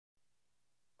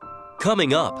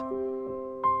Coming up,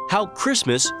 how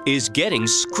Christmas is getting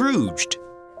Scrooged.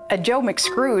 A Joe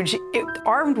McScrooge,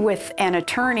 armed with an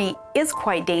attorney, is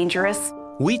quite dangerous.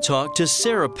 We talk to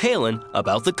Sarah Palin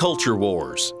about the culture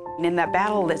wars. And that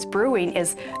battle that's brewing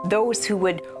is those who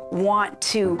would want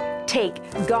to take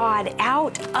God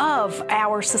out of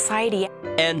our society.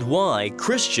 And why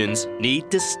Christians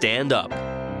need to stand up.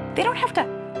 They don't have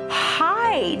to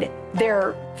hide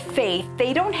their faith.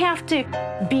 They don't have to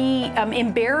be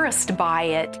embarrassed by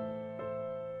it.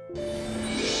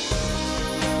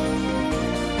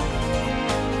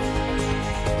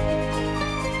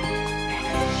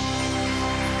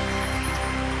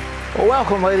 Well,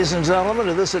 welcome, ladies and gentlemen,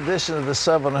 to this edition of the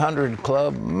 700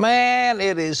 Club. Man,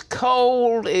 it is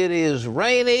cold, it is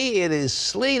rainy, it is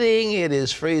sleeting, it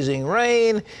is freezing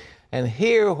rain. And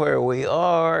here where we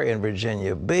are in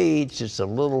Virginia Beach, it's a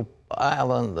little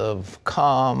island of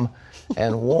calm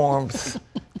and warmth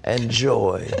and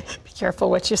joy. Be careful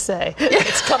what you say.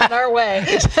 It's coming our way.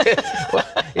 Well,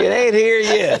 it ain't here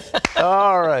yet.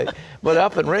 All right. But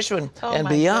up in Richmond and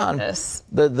beyond,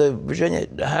 the Virginia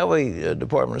Highway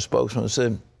Department spokesman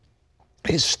said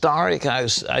historic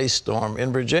ice storm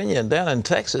in Virginia, and down in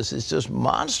Texas it's just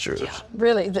monstrous. Yeah,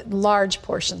 really, large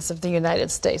portions of the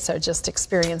United States are just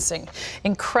experiencing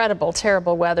incredible,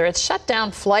 terrible weather. It's shut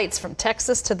down flights from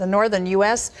Texas to the northern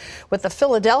U.S., with the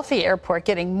Philadelphia airport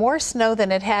getting more snow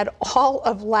than it had all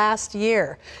of last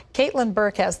year. Caitlin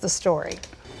Burke has the story.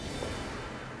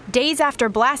 Days after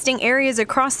blasting areas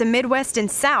across the Midwest and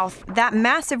South, that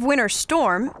massive winter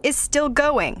storm is still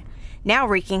going, now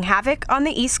wreaking havoc on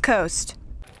the East Coast.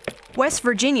 West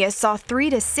Virginia saw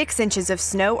 3 to 6 inches of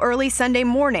snow early Sunday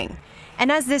morning.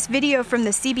 And as this video from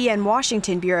the CBN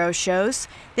Washington Bureau shows,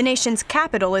 the nation's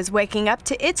capital is waking up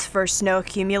to its first snow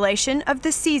accumulation of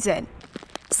the season.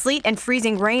 Sleet and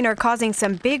freezing rain are causing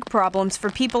some big problems for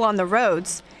people on the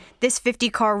roads. This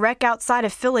 50-car wreck outside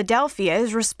of Philadelphia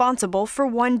is responsible for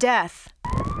 1 death.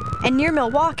 And near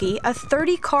Milwaukee, a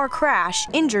 30-car crash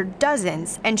injured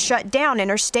dozens and shut down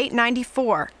Interstate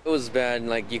 94. It was bad,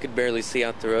 like you could barely see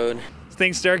out the road.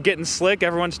 Things start getting slick,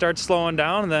 everyone starts slowing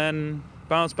down, and then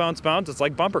bounce, bounce, bounce. It's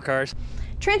like bumper cars.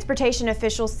 Transportation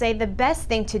officials say the best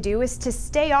thing to do is to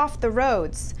stay off the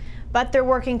roads, but they're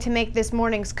working to make this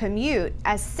morning's commute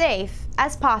as safe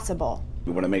as possible.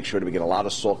 We want to make sure that we get a lot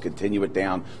of salt, continue it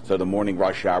down, so the morning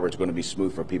rush hour is going to be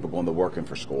smooth for people going to work and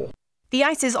for school. The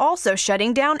ice is also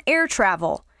shutting down air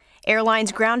travel.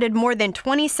 Airlines grounded more than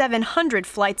 2,700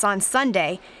 flights on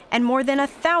Sunday, and more than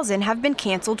 1,000 have been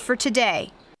canceled for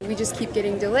today. We just keep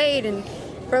getting delayed, and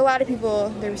for a lot of people,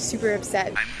 they're super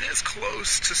upset. I'm as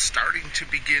close to starting to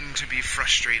begin to be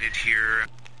frustrated here.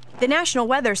 The National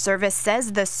Weather Service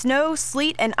says the snow,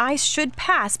 sleet, and ice should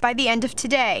pass by the end of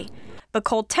today, but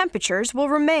cold temperatures will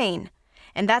remain.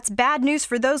 And that's bad news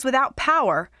for those without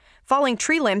power. Falling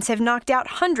tree limbs have knocked out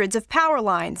hundreds of power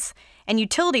lines, and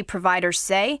utility providers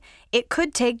say it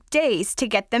could take days to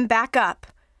get them back up.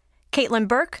 Caitlin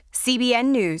Burke, CBN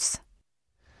News.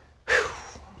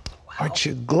 Aren't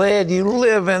you glad you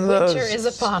live in those? Winter is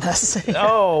upon us.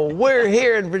 Oh, we're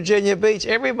here in Virginia Beach.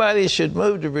 Everybody should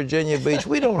move to Virginia Beach.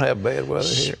 We don't have bad weather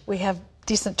here. We have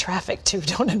decent traffic, too.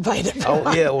 Don't invite it.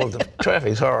 Oh, yeah, well, the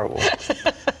traffic's horrible.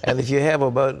 And if you have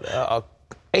about an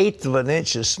eighth of an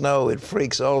inch of snow, it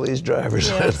freaks all these drivers.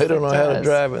 Yes, they don't know how to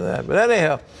drive in that. But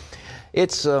anyhow,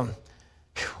 it's,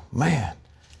 man,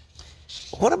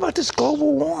 what about this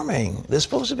global warming? There's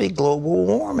supposed to be global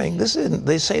warming.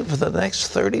 They say for the next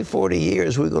 30, 40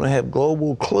 years, we're going to have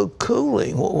global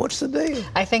cooling. What's the deal?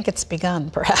 I think it's begun,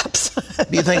 perhaps.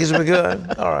 You think it's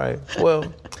begun? All right. Well,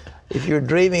 if you're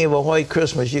dreaming of a white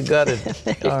Christmas, you got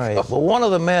it. All right. Well, one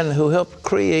of the men who helped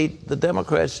create the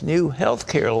Democrats' new health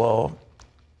care law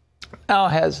now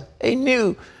has a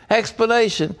new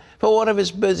explanation for one of his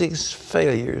biggest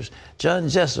failures. John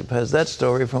Jessup has that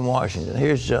story from Washington.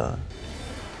 Here's John.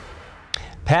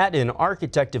 Pat, an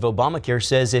architect of Obamacare,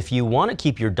 says if you want to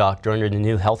keep your doctor under the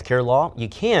new health care law, you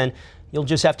can. You'll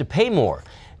just have to pay more.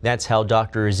 That's how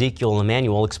Dr. Ezekiel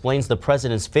Emanuel explains the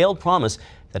president's failed promise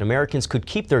that Americans could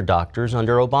keep their doctors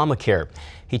under Obamacare.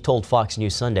 He told Fox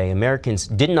News Sunday Americans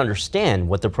didn't understand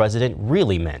what the president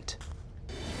really meant.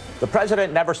 The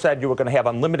president never said you were going to have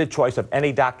unlimited choice of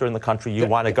any doctor in the country you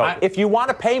want to go. If you want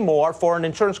to pay more for an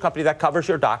insurance company that covers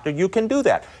your doctor, you can do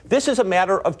that. This is a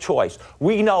matter of choice.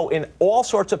 We know in all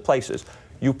sorts of places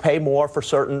you pay more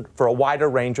for a wider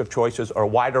range of choices or a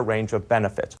wider range of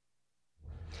benefits.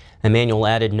 Emanuel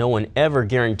added no one ever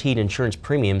guaranteed insurance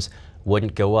premiums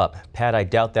wouldn't go up. Pat, I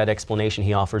doubt that explanation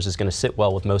he offers is going to sit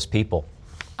well with most people.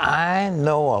 I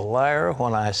know a liar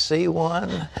when I see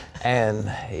one,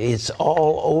 and it's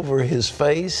all over his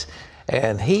face.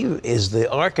 And he is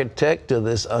the architect of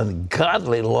this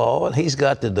ungodly law, and he's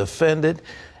got to defend it.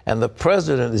 And the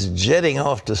president is jetting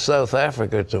off to South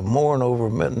Africa to mourn over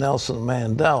Nelson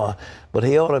Mandela, but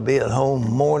he ought to be at home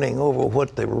mourning over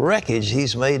what the wreckage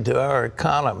he's made to our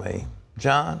economy.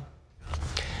 John?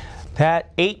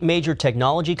 Pat, 8 major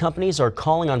technology companies are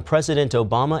calling on President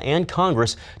Obama and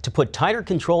Congress to put tighter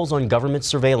controls on government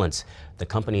surveillance. The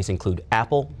companies include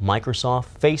Apple, Microsoft,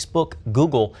 Facebook,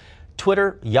 Google,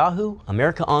 Twitter, Yahoo,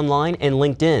 America Online, and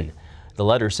LinkedIn. The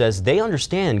letter says they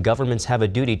understand governments have a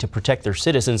duty to protect their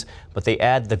citizens, but they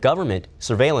add the government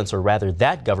surveillance, or rather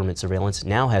that government surveillance,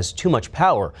 now has too much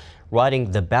power,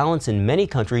 writing the balance in many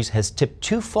countries has tipped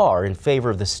too far in favor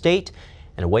of the state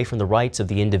and away from the rights of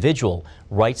the individual,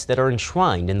 rights that are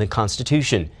enshrined in the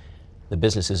Constitution. The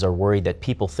businesses are worried that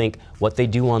people think what they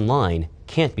do online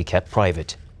can't be kept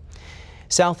private.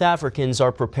 South Africans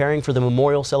are preparing for the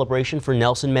memorial celebration for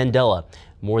Nelson Mandela.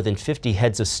 More than 50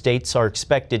 heads of states are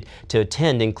expected to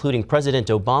attend, including President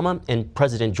Obama and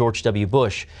President George W.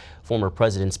 Bush. Former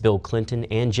Presidents Bill Clinton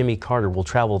and Jimmy Carter will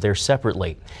travel there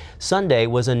separately. Sunday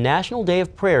was a national day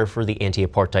of prayer for the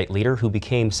anti-apartheid leader who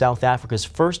became South Africa's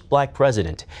first black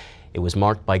president. It was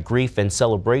marked by grief and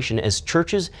celebration as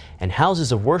churches and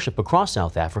houses of worship across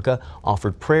South Africa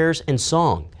offered prayers and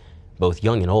song. Both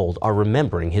young and old are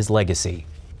remembering his legacy.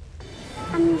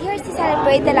 I'm here to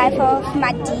celebrate the life of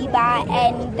Madiba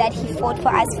and that he fought for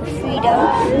us for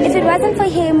freedom. If it wasn't for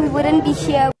him, we wouldn't be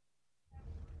here.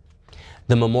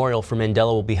 The memorial for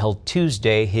Mandela will be held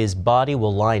Tuesday. His body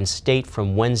will lie in state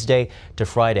from Wednesday to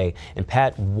Friday. And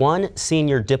Pat, one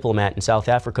senior diplomat in South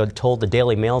Africa told the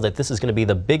Daily Mail that this is going to be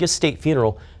the biggest state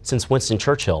funeral since Winston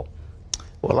Churchill.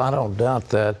 Well, I don't doubt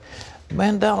that.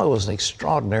 Mandela was an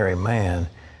extraordinary man.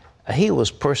 He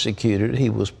was persecuted. He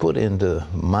was put into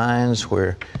mines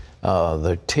where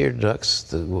the tear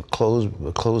ducts were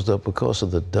closed up because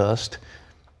of the dust.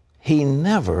 He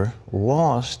never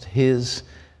lost his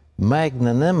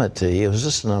magnanimity. It was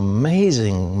just an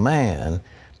amazing man.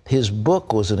 His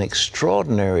book was an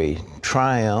extraordinary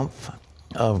triumph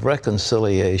of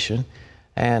reconciliation,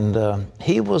 and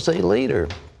he was a leader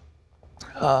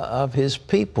of his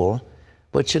people.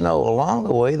 But, you know, along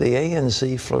the way, the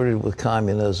ANC flirted with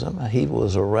communism. He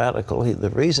was a radical. The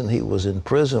reason he was in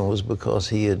prison was because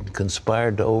he had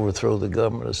conspired to overthrow the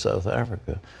government of South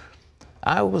Africa.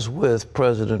 I was with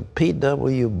President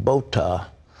P.W. Botha,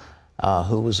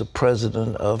 who was the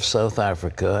president of South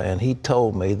Africa, and he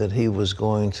told me that he was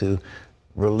going to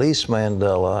release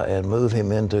Mandela and move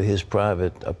him into his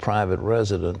private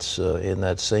residence in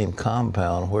that same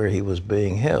compound where he was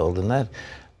being held. And that,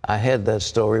 I had that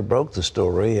story, broke the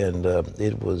story, and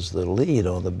it was the lead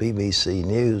on the BBC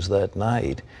News that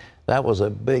night. That was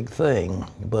a big thing,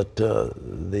 but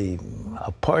the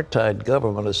apartheid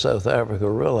government of South Africa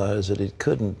realized that it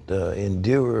couldn't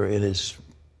endure in its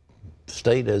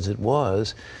state as it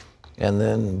was, and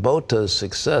then Botha's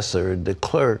successor, de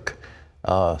Klerk,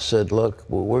 said, look,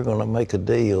 well, we're going to make a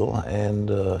deal, and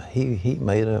he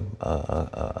made a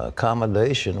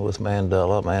accommodation with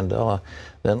Mandela. Mandela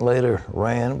then later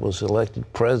was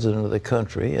elected president of the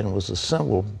country, and was a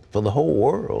symbol for the whole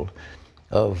world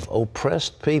of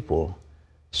oppressed people.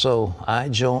 So I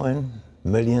join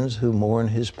millions who mourn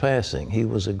his passing. He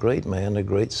was a great man, a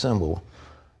great symbol.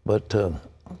 But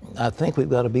I think we've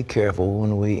got to be careful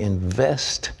when we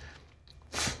invest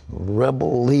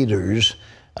rebel leaders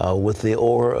with the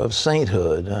aura of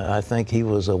sainthood. I think he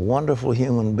was a wonderful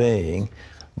human being,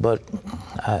 but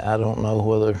I don't know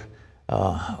whether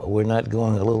we're not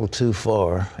going a little too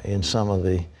far in some of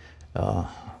the,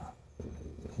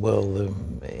 the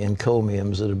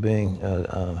encomiums that are being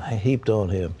heaped on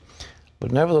him.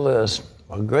 But nevertheless,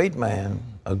 a great man,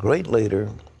 a great leader,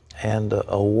 and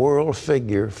a world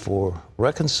figure for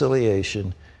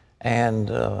reconciliation and,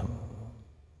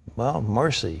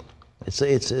 mercy. It's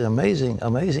an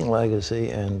amazing legacy,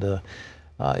 and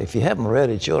if you haven't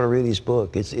read it, you ought to read his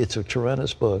book. It's a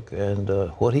tremendous book, and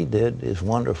what he did is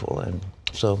wonderful, and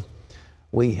so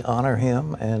we honor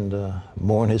him and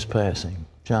mourn his passing.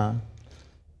 John?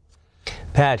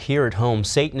 Pat, here at home,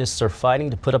 Satanists are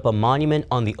fighting to put up a monument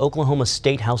on the Oklahoma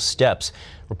State House steps.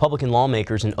 Republican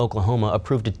lawmakers in Oklahoma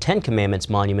approved a 10 Commandments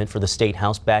monument for the State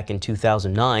House back in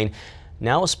 2009.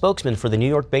 Now a spokesman for the New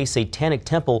York-based Satanic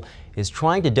Temple is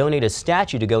trying to donate a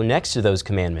statue to go next to those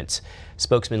commandments.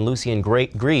 Spokesman Lucien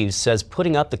Greaves says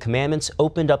putting up the commandments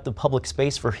opened up the public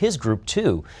space for his group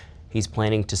too. He's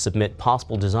planning to submit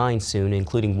possible designs soon,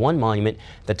 including one monument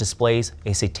that displays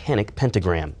a satanic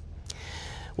pentagram.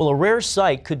 Well, a rare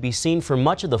sight could be seen for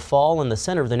much of the fall in the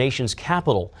center of the nation's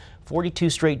capital. 42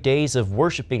 straight days of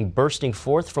worshiping bursting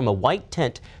forth from a white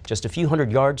tent just a few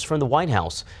hundred yards from the White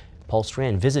House. Paul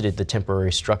Strand visited the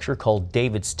temporary structure called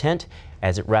David's Tent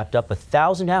as it wrapped up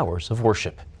 1,000 hours of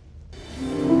worship.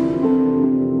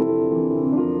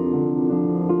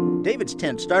 David's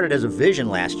Tent started as a vision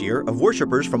last year of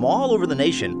worshipers from all over the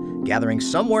nation gathering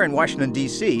somewhere in Washington,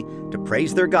 D.C. to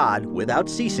praise their God without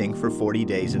ceasing for 40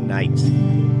 days and nights.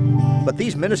 But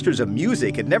these ministers of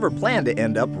music had never planned to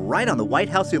end up right on the White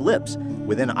House ellipse,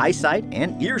 within eyesight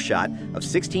and earshot of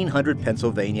 1600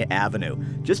 Pennsylvania Avenue,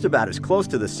 just about as close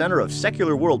to the center of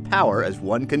secular world power as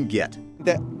one can get.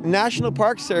 The National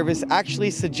Park Service actually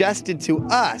suggested to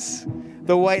us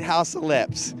the White House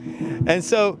ellipse. And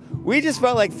so we just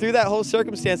felt like through that whole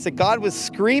circumstance that God was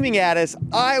screaming at us,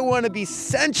 I want to be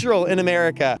central in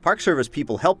America. Park Service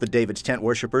people helped the David's Tent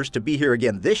worshipers to be here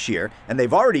again this year, and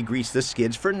they've already greased the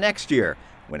skids for next year,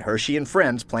 when Hershey and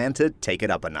friends plan to take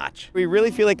it up a notch. We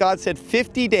really feel like God said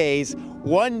 50 days,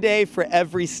 one day for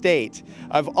every state.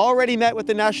 I've already met with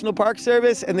the National Park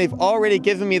Service, and they've already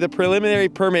given me the preliminary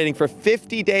permitting for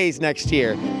 50 days next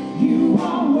year.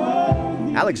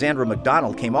 Alexandra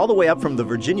McDonald came all the way up from the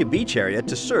Virginia Beach area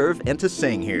to serve and to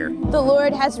sing here. The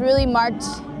Lord has really marked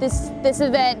this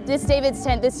event, this David's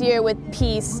Tent this year, with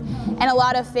peace and a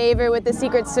lot of favor with the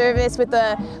Secret Service, with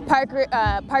the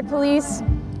park police.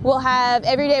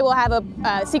 Every day we'll have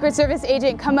a Secret Service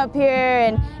agent come up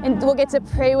here and we'll get to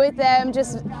pray with them.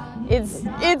 It's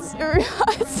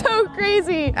so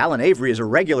crazy. Alan Avery is a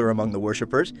regular among the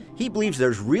worshipers. He believes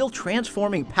there's real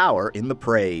transforming power in the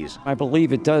praise. I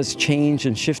believe it does change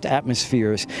and shift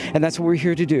atmospheres, and that's what we're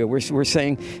here to do. We're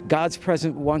saying God's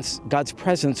presence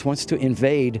wants to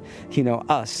invade,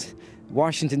 us.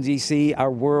 Washington, D.C.,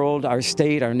 our world, our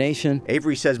state, our nation.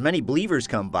 Avery says many believers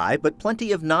come by, but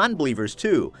plenty of non-believers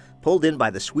too, pulled in by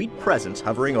the sweet presence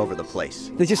hovering over the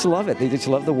place. They just love it. They just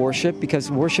love the worship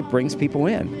because worship brings people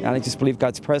in. And I just believe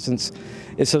God's presence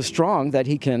is so strong that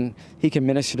he can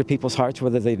minister to people's hearts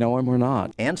whether they know him or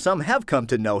not. And some have come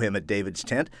to know him at David's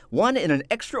Tent, one in an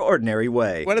extraordinary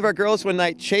way. One of our girls one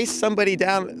night chased somebody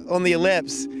down on the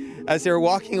ellipse as they were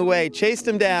walking away, chased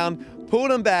him down, pulled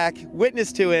him back,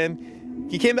 witnessed to him.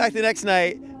 He came back the next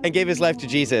night and gave his life to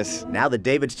Jesus. Now the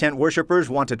David's Tent worshipers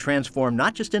want to transform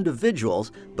not just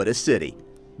individuals, but a city,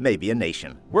 maybe a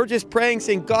nation. We're just praying,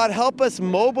 saying, God, help us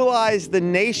mobilize the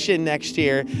nation next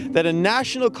year, that a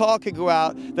national call could go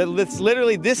out, that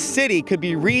literally this city could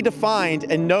be redefined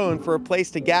and known for a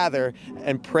place to gather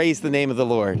and praise the name of the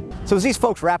Lord. So as these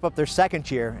folks wrap up their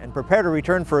second year and prepare to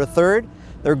return for a third,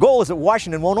 their goal is that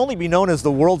Washington won't only be known as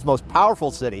the world's most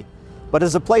powerful city, but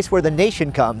as a place where the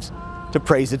nation comes to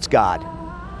praise its God.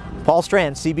 Paul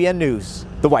Strand, CBN News,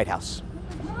 the White House.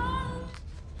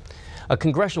 A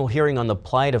congressional hearing on the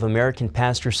plight of American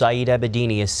pastor Saeed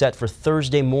Abedini is set for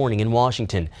Thursday morning in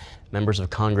Washington. Members of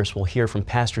Congress will hear from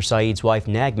Pastor Saeed's wife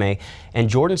Nagme and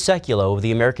Jordan Sekulow of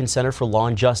the American Center for Law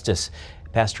and Justice.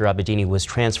 Pastor Abedini was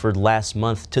transferred last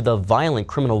month to the violent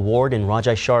criminal ward in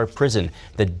Rajai Shah prison,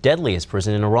 the deadliest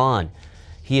prison in Iran.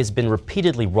 He has been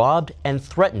repeatedly robbed and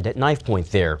threatened at knife point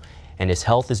there, and his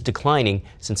health is declining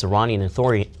since Iranian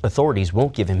authorities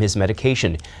won't give him his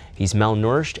medication. He's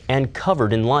malnourished and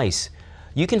covered in lice.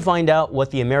 You can find out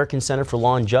what the American Center for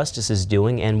Law and Justice is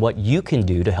doing and what you can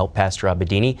do to help Pastor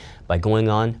Abedini by going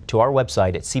on to our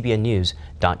website at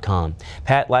cbnnews.com.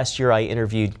 Pat, last year I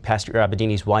interviewed Pastor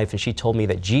Abedini's wife, and she told me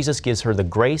that Jesus gives her the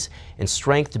grace and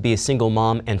strength to be a single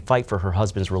mom and fight for her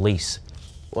husband's release.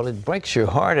 Well, it breaks your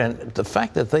heart, and the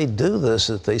fact that they do this,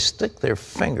 that they stick their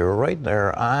finger right in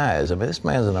their eyes. I mean, this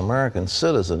man's an American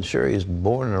citizen. Sure, he's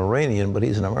born an Iranian, but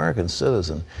he's an American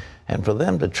citizen. And for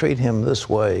them to treat him this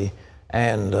way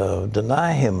and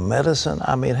deny him medicine,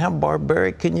 I mean, how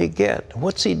barbaric can you get?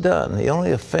 What's he done? The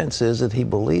only offense is that he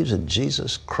believes in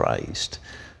Jesus Christ.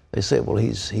 They say, well,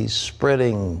 he's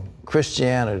spreading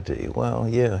Christianity. Well,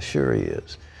 yeah, sure he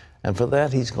is. And for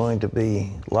that, he's going to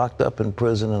be locked up in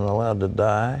prison and allowed to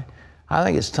die. I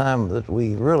think it's time that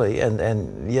we really,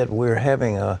 and yet we're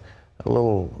having a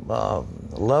little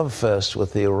love fest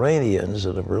with the Iranians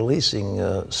that are releasing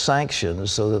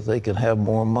sanctions so that they can have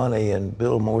more money and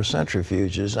build more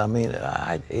centrifuges. I mean,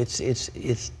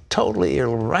 it's totally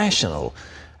irrational,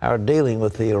 our dealing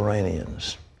with the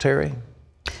Iranians. Terry?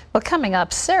 Well, coming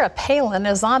up, Sarah Palin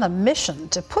is on a mission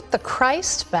to put the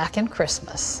Christ back in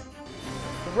Christmas.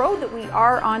 The road that we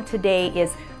are on today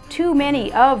is too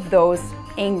many of those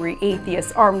angry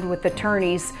atheists armed with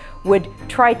attorneys would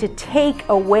try to take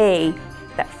away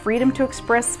that freedom to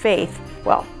express faith.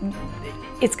 Well,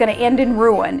 it's going to end in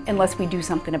ruin unless we do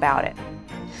something about it.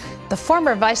 The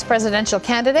former vice presidential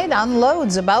candidate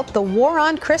unloads about the war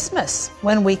on Christmas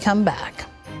when we come back.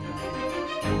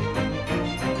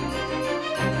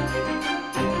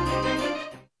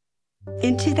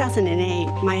 In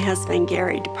 2008, my husband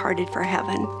Gary departed for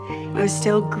heaven. I was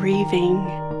still grieving.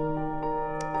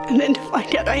 And then to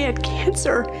find out I had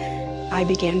cancer, I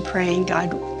began praying,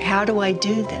 God, how do I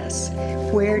do this?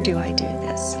 Where do I do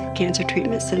this? Cancer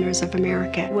Treatment Centers of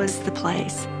America was the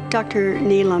place. Dr.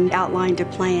 Neelam outlined a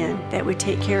plan that would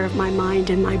take care of my mind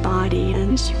and my body,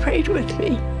 and she prayed with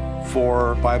me.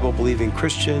 For Bible-believing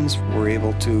Christians, we're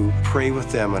able to pray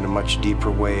with them in a much deeper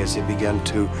way as they begin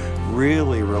to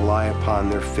really rely upon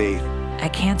their faith.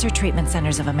 At Cancer Treatment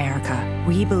Centers of America,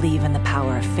 we believe in the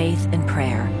power of faith and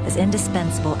prayer as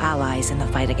indispensable allies in the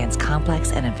fight against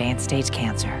complex and advanced stage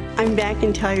cancer. I'm back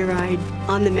in Telluride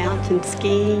on the mountain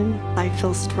skiing. I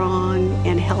feel strong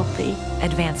and healthy.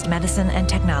 Advanced medicine and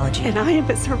technology. And I am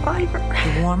a survivor.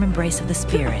 The warm embrace of the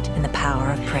Spirit and the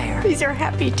power of prayer. These are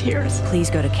happy tears.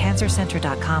 Please go to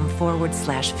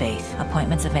cancercenter.com/faith.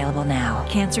 Appointments available now.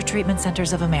 Cancer Treatment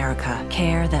Centers of America.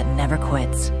 Care that never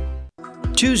quits.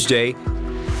 Tuesday,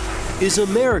 is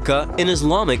America an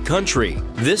Islamic country?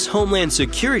 This Homeland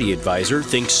Security advisor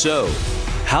thinks so.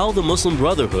 How the Muslim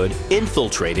Brotherhood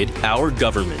infiltrated our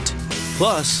government.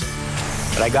 Plus,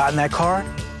 when I got in that car,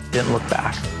 didn't look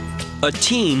back. A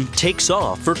teen takes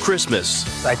off for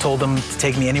Christmas. I told him to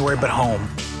take me anywhere but home.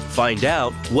 Find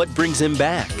out what brings him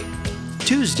back.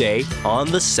 Tuesday on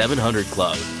the 700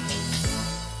 Club.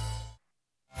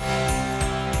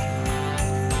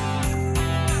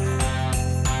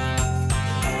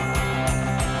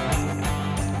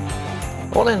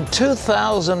 Well, in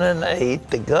 2008,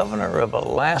 the governor of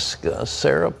Alaska,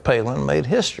 Sarah Palin, made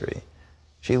history.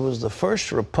 She was the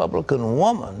first Republican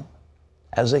woman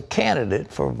as a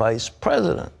candidate for vice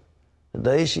president.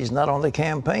 Today, she's not on the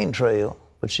campaign trail,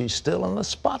 but she's still in the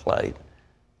spotlight.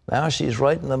 Now she's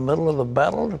right in the middle of the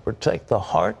battle to protect the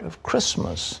heart of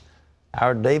Christmas.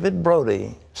 Our David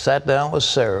Brody sat down with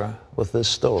Sarah with this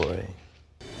story.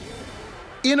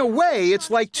 In a way, it's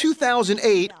like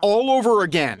 2008 all over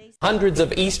again. Hundreds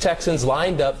of East Texans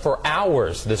lined up for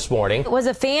hours this morning. It was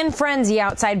a fan frenzy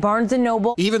outside Barnes &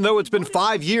 Noble. Even though it's been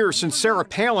 5 years since Sarah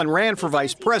Palin ran for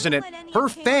vice president, her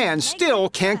fans still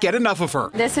can't get enough of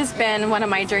her. This has been one of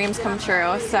my dreams come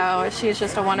true. So she's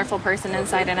just a wonderful person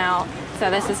inside and out. So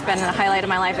this has been the highlight of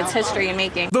my life. It's history in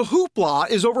making. The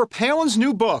hoopla is over Palin's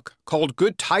new book called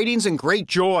Good Tidings and Great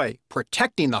Joy,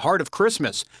 Protecting the Heart of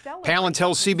Christmas. Palin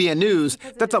tells CBN News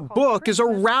that the book is a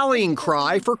rallying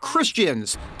cry for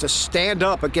Christians to stand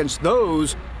up against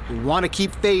those who want to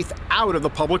keep faith out of the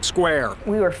public square.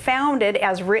 We were founded,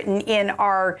 as written in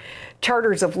our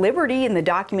Charters of Liberty and the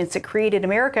documents that created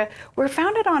America, we're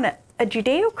founded on a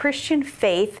Judeo-Christian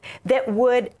faith that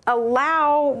would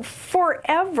allow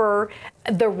forever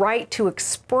the right to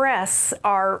express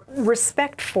our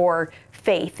respect for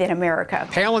faith in America.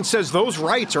 Palin says those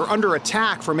rights are under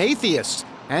attack from atheists,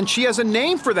 and she has a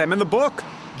name for them in the book.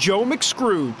 Joe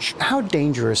McScrooge. How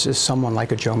dangerous is someone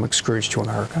like a Joe McScrooge to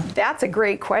America? That's a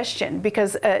great question,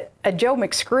 because a Joe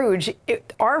McScrooge,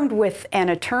 armed with an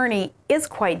attorney, is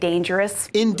quite dangerous.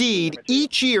 Indeed,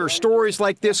 each year stories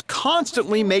like this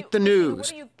constantly make the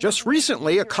news. Just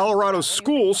recently, a Colorado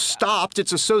school stopped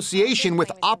its association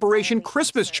with Operation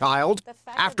Christmas Child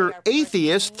after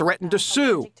atheists threatened to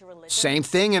sue. Same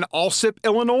thing in Alsip,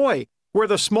 Illinois, where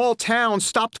the small town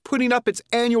stopped putting up its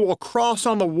annual cross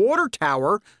on the water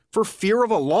tower for fear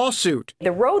of a lawsuit.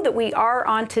 The road that we are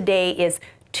on today is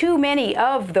too many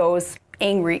of those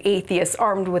angry atheists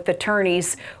armed with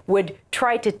attorneys would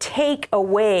try to take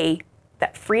away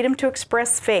that freedom to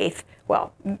express faith.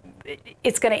 Well,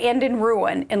 it's going to end in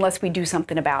ruin unless we do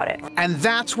something about it. And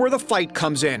that's where the fight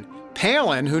comes in.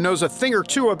 Palin, who knows a thing or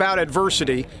two about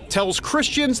adversity, tells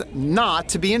Christians not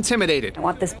to be intimidated. I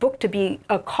want this book to be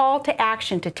a call to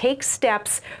action, to take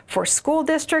steps for school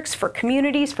districts, for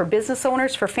communities, for business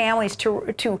owners, for families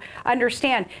to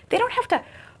understand they don't have to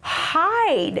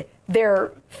hide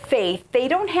their faith. They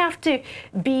don't have to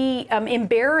be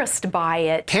embarrassed by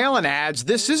it. Palin adds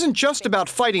this isn't just about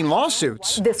fighting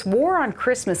lawsuits. This war on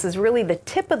Christmas is really the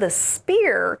tip of the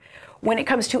spear when it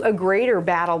comes to a greater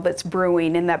battle that's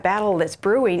brewing. And that battle that's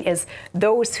brewing is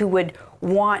those who would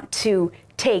want to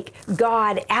take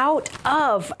God out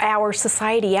of our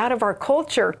society, out of our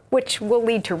culture, which will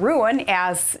lead to ruin,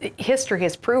 as history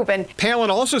has proven.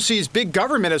 Palin also sees big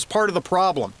government as part of the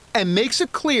problem and makes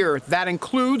it clear that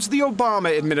includes the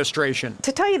Obama administration.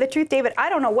 To tell you the truth, David, I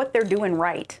don't know what they're doing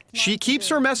right. She keeps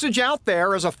her message out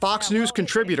there as a Fox News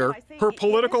contributor. Her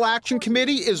political action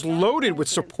committee is loaded with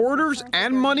supporters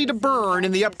and money to burn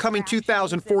in the upcoming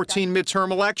 2014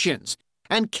 midterm elections.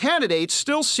 And candidates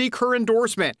still seek her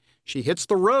endorsement. She hits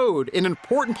the road in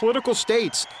important political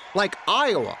states like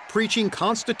Iowa, preaching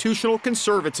constitutional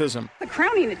conservatism. The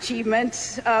crowning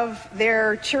achievement of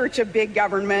their Church of Big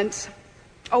Government,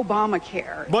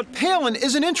 Obamacare. But Palin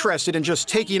isn't interested in just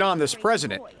taking on this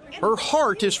president. Her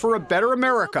heart is for a better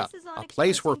America, a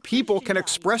place where people can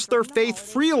express their faith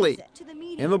freely.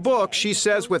 In the book, she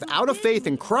says without a faith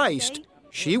in Christ,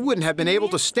 she wouldn't have been able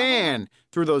to stand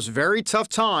through those very tough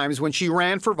times when she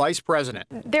ran for vice president.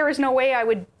 There is no way I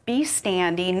would be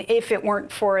standing if it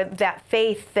weren't for that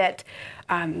faith that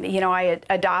I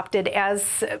adopted as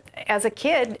a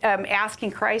kid,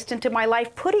 asking Christ into my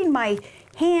life, putting my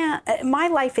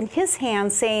life in His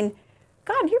hands, saying,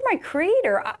 God, you're my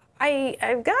creator.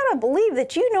 I've got to believe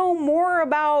that you know more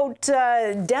about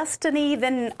destiny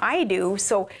than I do.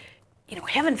 So,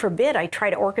 heaven forbid I try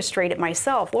to orchestrate it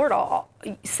myself. Lord,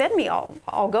 send me,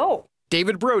 I'll go.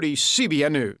 David Brody,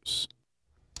 CBN News.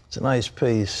 It's a nice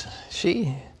piece.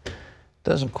 She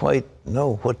doesn't quite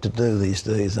know what to do these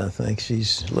days, I think.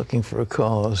 She's looking for a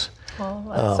cause. Well,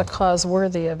 that's a cause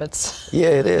worthy of its. Yeah,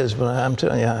 it is, but I'm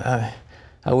telling you,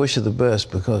 I wish her the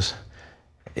best, because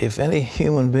if any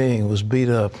human being was beat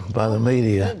up by the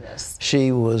media,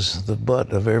 she was the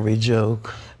butt of every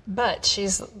joke. But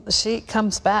she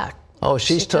comes back. Oh,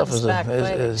 she's tough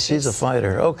she's a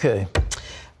fighter. Okay.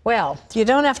 Well, you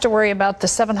don't have to worry about the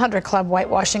 700 Club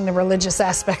whitewashing the religious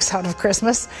aspects out of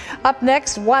Christmas. Up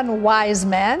next, one wise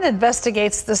man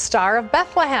investigates the Star of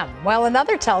Bethlehem, while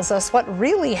another tells us what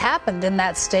really happened in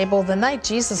that stable the night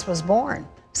Jesus was born.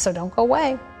 So don't go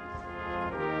away.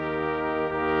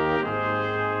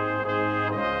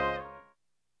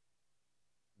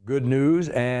 Good news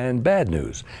and bad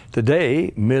news.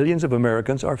 Today, millions of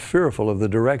Americans are fearful of the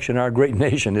direction our great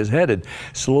nation is headed,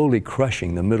 slowly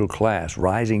crushing the middle class,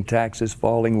 rising taxes,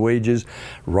 falling wages,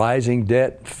 rising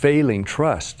debt, failing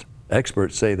trust.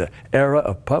 Experts say the era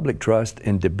of public trust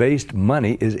in debased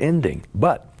money is ending.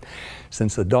 But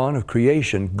since the dawn of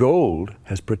creation, gold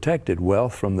has protected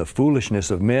wealth from the foolishness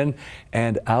of men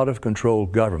and out-of-control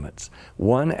governments.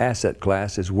 One asset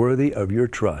class is worthy of your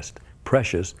trust: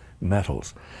 precious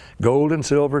metals. Gold and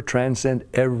silver transcend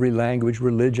every language,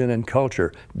 religion, and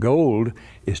culture. Gold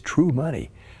is true money,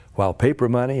 while paper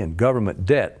money and government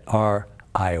debt are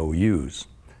IOUs.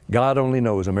 God only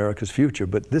knows America's future,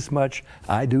 but this much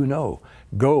I do know: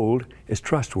 gold is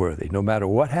trustworthy no matter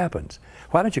what happens.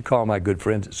 Why don't you call my good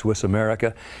friends at Swiss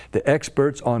America, the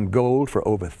experts on gold for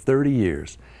over 30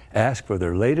 years. Ask for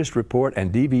their latest report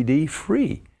and DVD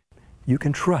free. You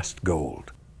can trust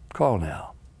gold. Call now.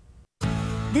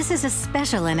 This is a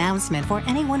special announcement for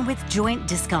anyone with joint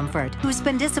discomfort who's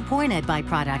been disappointed by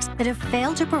products that have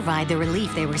failed to provide the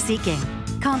relief they were seeking.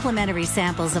 Complimentary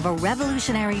samples of a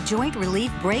revolutionary joint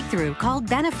relief breakthrough called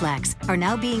Beneflex are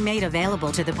now being made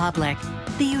available to the public.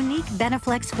 The unique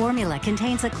Beneflex formula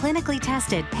contains a clinically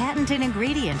tested, patented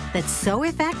ingredient that's so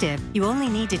effective you only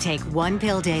need to take one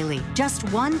pill daily, just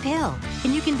one pill,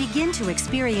 and you can begin to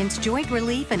experience joint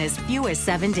relief in as few as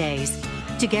 7 days.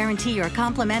 To guarantee your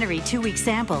complimentary 2-week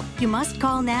sample, you must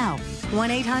call now,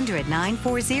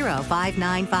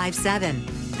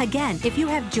 1-800-940-5957. Again, if you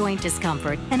have joint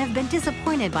discomfort and have been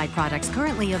disappointed by products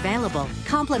currently available,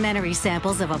 complimentary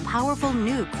samples of a powerful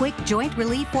new quick joint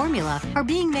relief formula are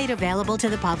being made available to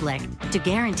the public. To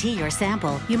guarantee your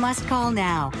sample, you must call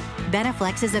now.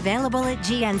 Beneflex is available at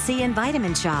GNC and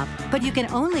Vitamin Shop, but you can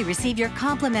only receive your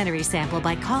complimentary sample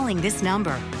by calling this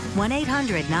number,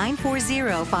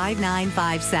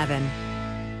 1-800-940-5957.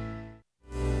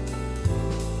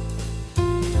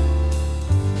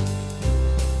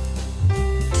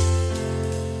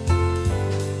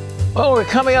 Well, we're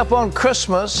coming up on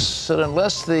Christmas, and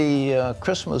unless the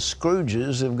Christmas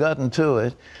Scrooges have gotten to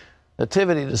it,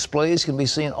 nativity displays can be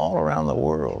seen all around the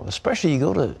world. Especially you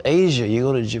go to Asia, you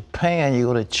go to Japan, you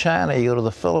go to China, you go to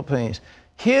the Philippines.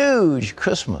 Huge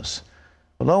Christmas.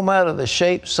 But no matter the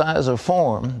shape, size, or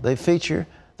form, they feature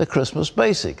the Christmas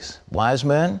basics: wise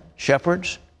men,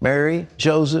 shepherds, Mary,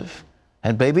 Joseph,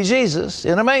 and baby Jesus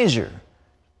in a manger.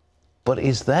 But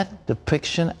is that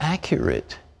depiction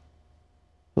accurate?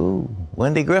 Ooh,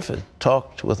 Wendy Griffith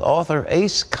talked with author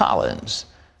Ace Collins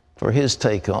for his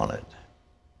take on it.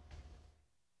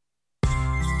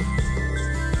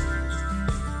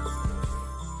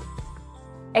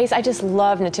 Ace, I just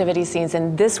love nativity scenes,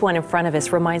 and this one in front of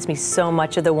us reminds me so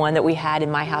much of the one that we had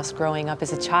in my house growing up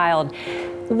as a child.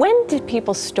 When did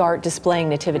people start displaying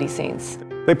nativity scenes?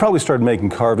 They probably started making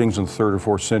carvings in the 3rd or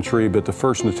 4th century, but the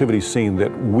first nativity scene that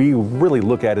we really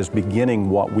look at as beginning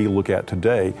what we look at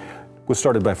today was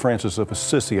started by Francis of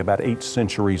Assisi about 8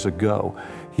 centuries ago.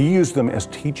 He used them as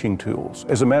teaching tools.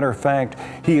 As a matter of fact,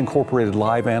 he incorporated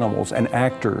live animals and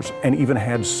actors and even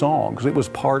had songs. It was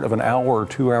part of an hour or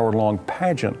 2 hour long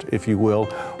pageant, if you will,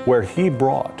 where he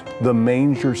brought the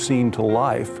manger scene to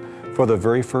life for the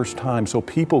very first time so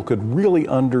people could really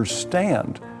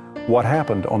understand what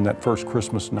happened on that first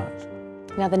Christmas night.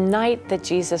 Now, the night that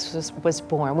Jesus was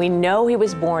born, we know he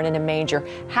was born in a manger.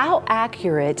 How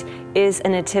accurate is a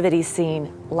nativity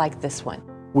scene like this one?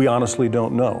 We honestly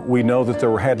don't know. We know that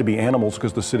there had to be animals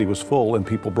because the city was full and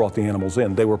people brought the animals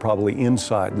in. They were probably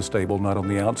inside the stable, not on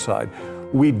the outside.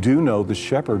 We do know the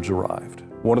shepherds arrived.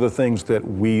 One of the things that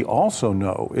we also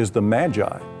know is the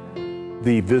Magi,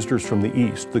 the visitors from the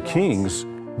east, the kings,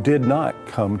 did not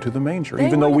come to the manger,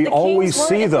 even though we always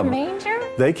see them.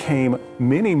 They came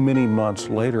many, many months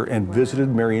later and visited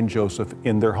Mary and Joseph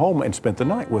in their home and spent the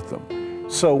night with them.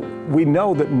 So we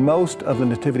know that most of the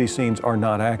nativity scenes are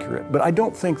not accurate, but I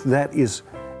don't think that is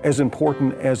as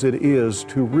important as it is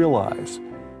to realize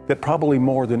that probably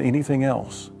more than anything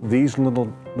else, these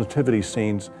little nativity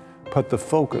scenes put the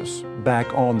focus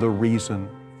back on the reason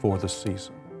for the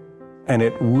season. And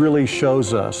it really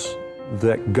shows us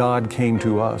that God came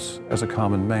to us as a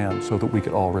common man so that we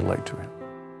could all relate to him.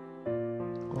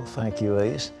 Well, thank you,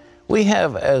 Ace. We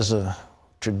have, as a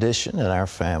tradition in our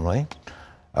family,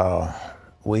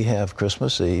 we have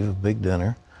Christmas Eve, a big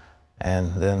dinner,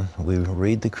 and then we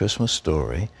read the Christmas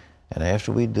story. And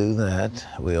after we do that,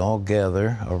 we all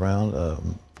gather around a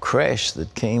creche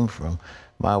that came from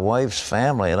my wife's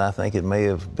family, and I think it may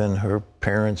have been her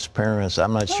parents' parents.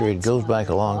 I'm not sure. It goes back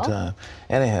a long time.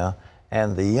 Anyhow,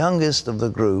 and the youngest of the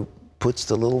group puts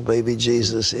the little baby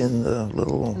Jesus in the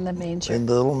little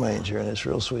manger, and it's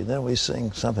real sweet. Then we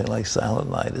sing something like Silent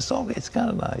Night. It's kind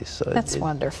of nice. So that's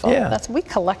wonderful. Yeah. We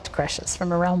collect creches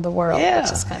from around the world,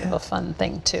 which is kind of a fun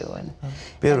thing too, and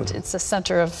it's the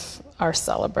center of our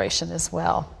celebration as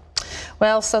well.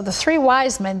 Well, so the 3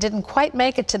 wise men didn't quite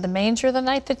make it to the manger the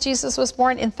night that Jesus was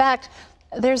born. In fact,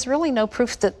 there's really no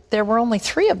proof that there were only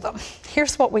 3 of them.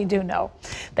 Here's what we do know.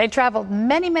 They traveled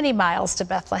many, many miles to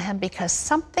Bethlehem because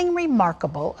something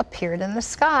remarkable appeared in the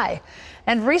sky.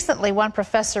 And recently, one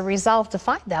professor resolved to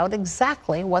find out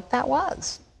exactly what that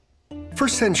was. For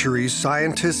centuries,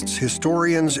 scientists,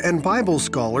 historians, and Bible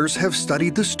scholars have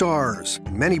studied the stars.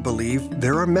 Many believe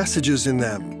there are messages in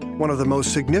them. One of the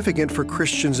most significant for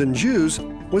Christians and Jews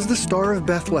was the Star of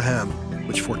Bethlehem,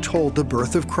 which foretold the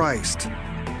birth of Christ.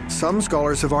 Some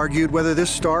scholars have argued whether this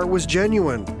star was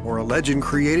genuine or a legend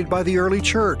created by the early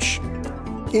church.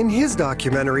 In his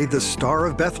documentary, The Star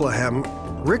of Bethlehem,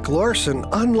 Rick Larson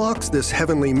unlocks this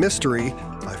heavenly mystery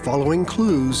by following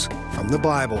clues from the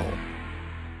Bible.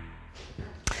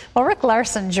 Well, Rick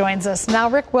Larson joins us now.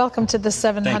 Rick, welcome to the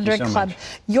 700 Club. Much.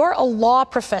 You're a law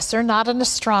professor, not an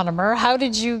astronomer. How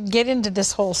did you get into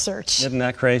this whole search? Isn't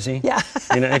that crazy? Yeah.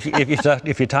 You know,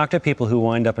 if you talk to people who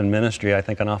wind up in ministry, I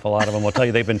think an awful lot of them will tell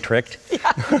you they've been tricked.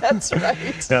 Yeah, that's right.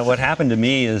 What happened to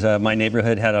me is my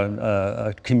neighborhood had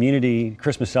a community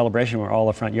Christmas celebration where all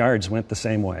the front yards went the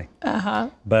same way.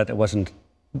 But it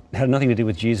had nothing to do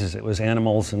with Jesus. It was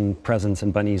animals and presents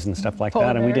and bunnies and stuff like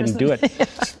that, and we didn't do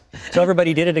it. So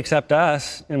everybody did it except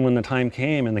us, and when the time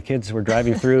came and the kids were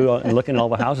driving through and looking at all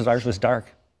the houses, ours was dark.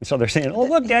 And so they're saying, "Oh,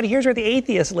 look, Daddy, here's where the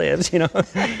atheist lives," you know.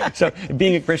 So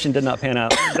being a Christian did not pan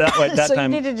out that so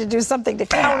time. You needed to do something to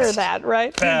counter that,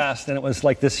 right? Fast, and it was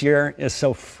like this year is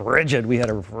so frigid. We had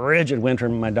a frigid winter,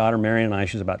 and my daughter Mary and I,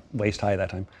 she was about waist high at that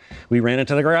time, we ran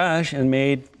into the garage and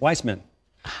made wise men,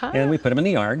 and we put them in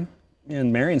the yard.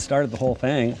 And Marion started the whole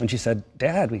thing when she said,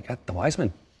 "Dad, we got the wise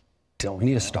men. Don't we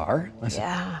need a star?" I said,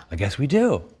 "I guess we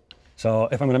do. So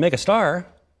if I'm going to make a star,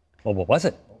 well, what was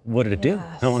it? What did it do?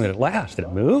 How long did it last? Did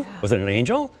it move? Was it an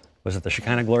angel? Was it the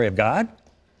Shekinah glory of God?"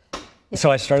 So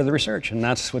I started the research, and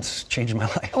that's what's changed my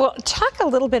life. Well, talk a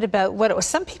little bit about what it was.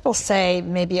 Some people say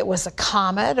maybe it was a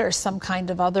comet or some kind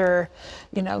of other,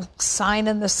 sign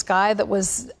in the sky that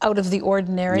was out of the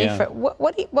ordinary. Yeah.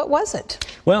 What was it?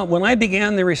 Well, when I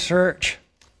began the research,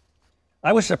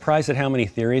 I was surprised at how many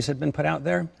theories had been put out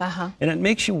there. And it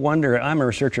makes you wonder. I'm a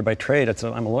researcher by trade.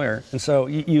 I'm a lawyer. And so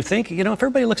you think, if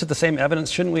everybody looks at the same evidence,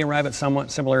 shouldn't we arrive at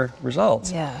somewhat similar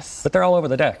results? Yes. But they're all over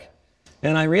the deck.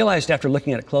 And I realized after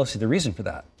looking at it closely the reason for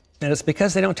that. And it's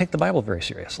because they don't take the Bible very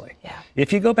seriously. Yeah.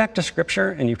 If you go back to Scripture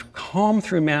and you comb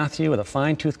through Matthew with a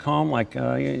fine-tooth comb, like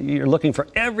you're looking for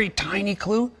every tiny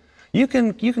clue, you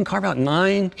can carve out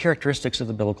 9 characteristics of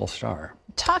the biblical star.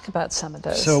 Talk about some of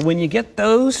those. So when you get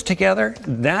those together,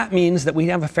 that means that we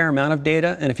have a fair amount of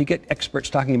data. And if you get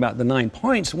experts talking about the 9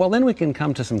 points, well, then we can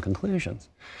come to some conclusions.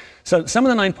 So some of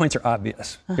the 9 points are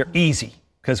obvious. They're easy.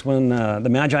 Because when the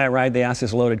Magi arrived, they asked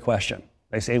this loaded question.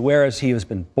 They say, where is he who has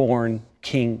been born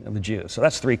King of the Jews? So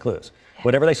that's 3 clues.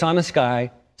 Whatever they saw in the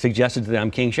sky suggested to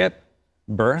them kingship,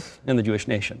 birth, and the Jewish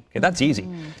nation. Okay, that's easy.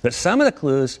 But some of the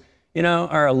clues, you know,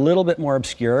 are a little bit more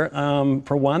obscure.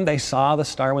 For one, they saw the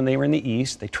star when they were in the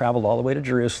east. They traveled all the way to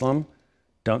Jerusalem.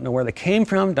 Don't know where they came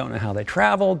from, don't know how they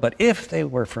traveled, but if they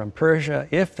were from Persia,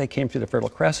 if they came through the Fertile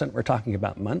Crescent, we're talking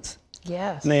about months.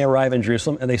 Yes. And they arrive in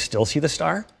Jerusalem and they still see the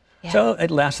star. Yeah. So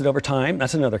it lasted over time.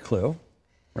 That's another clue,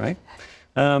 right?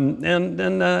 So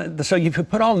you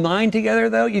put all 9 together,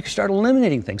 though, you can start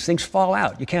eliminating things. Things fall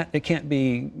out. It can't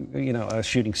be, you know, a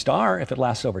shooting star if it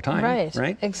lasts over time.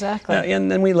 Right. Exactly.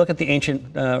 And then we look at the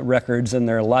ancient records, and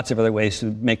there are lots of other ways to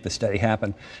make the study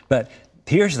happen. But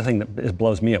here's the thing that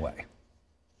blows me away.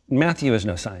 Matthew is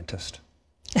no scientist.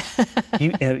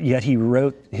 Yet he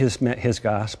wrote his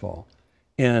gospel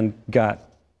and got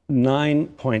 9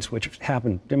 points which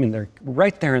happened. I mean, they're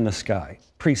right there in the sky,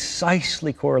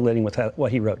 precisely correlating with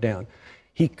what he wrote down.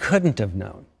 He couldn't have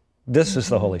known. This is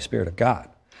the Holy Spirit of God.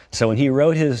 So when he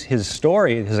wrote his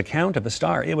story, his account of the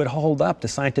star, it would hold up to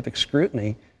scientific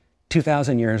scrutiny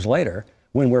 2,000 years later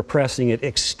when we're pressing it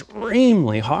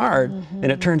extremely hard. And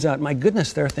it turns out, my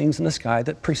goodness, there are things in the sky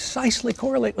that precisely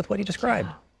correlate with what he described.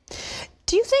 Yeah.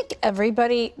 Do you think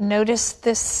everybody noticed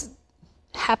this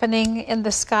happening in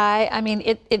the sky? I mean,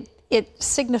 it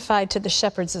signified to the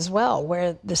shepherds as well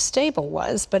where the stable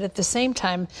was, but at the same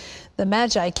time, the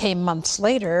Magi came months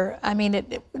later. I mean,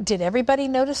 did everybody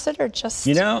notice it, or just...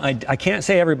 You know, I can't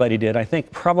say everybody did. I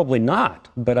think probably not,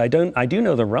 but I do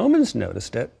know the Romans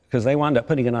noticed it because they wound up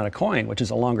putting it on a coin, which is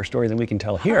a longer story than we can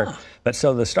tell here. But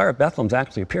so the Star of Bethlehem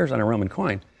actually appears on a Roman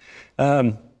coin.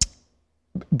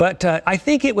 But I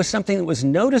think it was something that was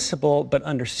noticeable but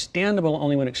understandable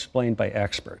only when explained by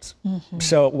experts.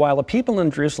 So while the people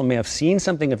in Jerusalem may have seen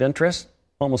something of interest,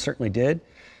 almost certainly did,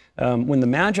 when the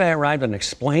Magi arrived and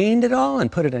explained it all and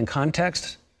put it in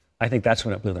context, I think that's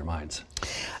when it blew their minds.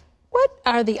 What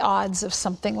are the odds of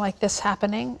something like this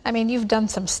happening? I mean, you've done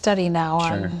some study now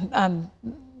on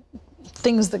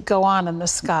things that go on in the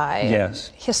sky. Yes.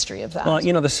 And history of that. Well,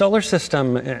 you know, the solar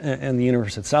system and the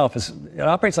universe itself, it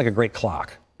operates like a great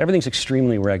clock. Everything's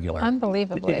extremely regular.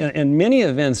 Unbelievably. And many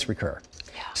events recur.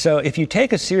 Yeah. So if you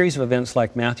take a series of events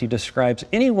like Matthew describes,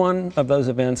 any one of those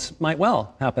events might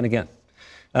well happen again.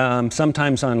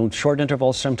 Sometimes on short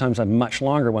intervals, sometimes on much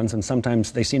longer ones, and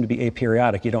sometimes they seem to be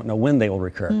aperiodic. You don't know when they will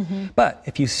recur. But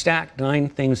if you stack 9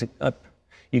 things up,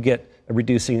 you get a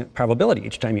reducing probability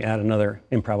each time you add another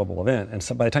improbable event. And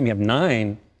so by the time you have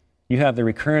 9, you have the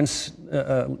recurrence,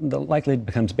 the likelihood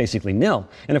becomes basically nil.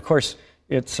 And of course,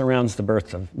 it surrounds the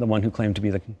birth of the one who claimed to be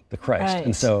the Christ. Right.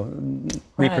 And so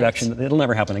reproduction, it'll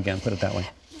never happen again, put it that way.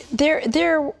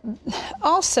 There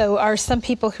also are some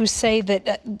people who say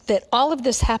that all of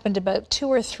this happened about 2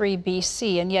 or 3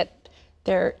 BC, and yet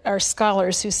there are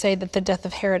scholars who say that the death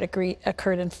of Herod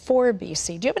occurred in 4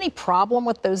 BC. Do you have any problem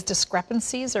with those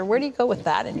discrepancies, or where do you go with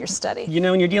that in your study? You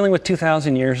know, when you're dealing with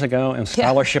 2,000 years ago and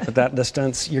scholarship at that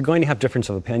distance, you're going to have difference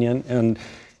of opinion. And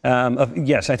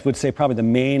yes, I would say probably the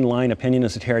main line opinion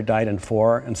is that Herod died in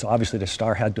 4, and so obviously the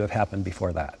star had to have happened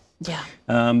before that. Yeah.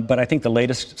 But I think the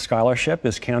latest scholarship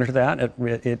is counter to that.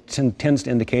 It tends to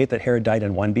indicate that Herod died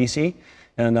in 1 BC.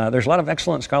 And there's a lot of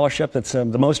excellent scholarship that's the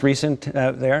most recent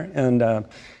out there. And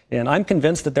I'm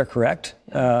convinced that they're correct.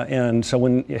 And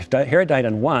so if Herod died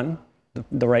in 1,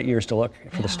 the right years to look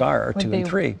for the star are 2 and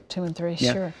 3. 2 and 3,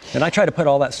 sure. And I try to put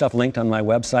all that stuff linked on my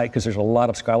website because there's a lot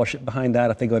of scholarship behind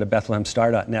that. If they go to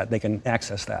bethlehemstar.net, they can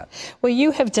access that. Well,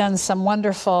 you have done some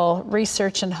wonderful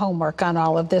research and homework on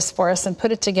all of this for us and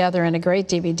put it together in a great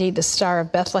DVD, The Star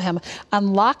of Bethlehem.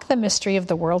 Unlock the mystery of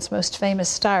the world's most famous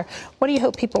star. What do you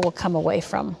hope people will come away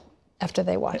from after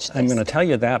they watch this? I'm going to tell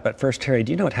you that, but first, Terry,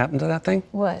 do you know what happened to that thing?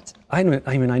 What? I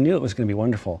mean, I knew it was going to be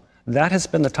wonderful. That has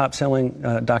been the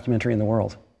top-selling documentary in the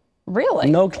world.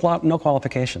 Really? No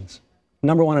qualifications.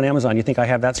 #1 on Amazon. You think I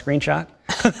have that screenshot?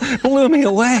 Blew me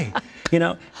away. You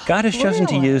know, God has chosen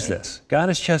to use this. God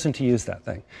has chosen to use that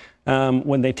thing.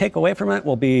 When they take away from it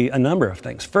will be a number of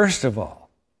things. First of all,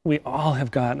 we all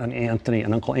have got an Anthony,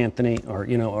 an Uncle Anthony, or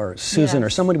or Susan, or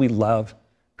somebody we love,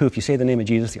 who, if you say the name of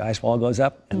Jesus, the ice wall goes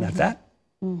up, and that's that.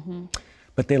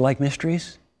 But they like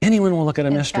mysteries. Anyone will look at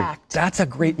a mystery. That's a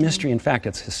great mystery. In fact,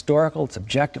 it's historical, it's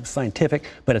objective, scientific,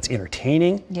 but it's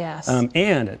entertaining. Yes.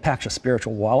 And it packs a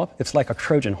spiritual wallop. It's like a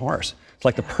Trojan horse. It's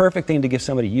like the perfect thing to give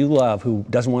somebody you love who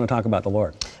doesn't want to talk about the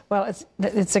Lord. Well,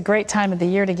 it's a great time of the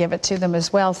year to give it to them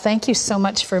as well. Thank you so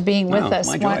much for being with us.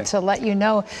 I want to let you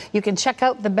know you can check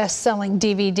out the best-selling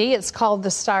DVD. It's called The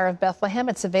Star of Bethlehem.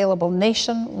 It's available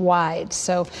nationwide.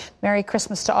 So Merry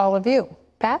Christmas to all of you.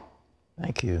 Pat?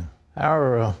 Thank you.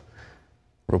 Our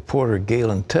reporter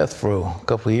Galen Tethfro a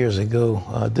couple of years ago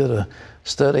did a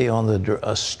study on the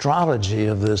astrology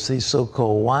of this. These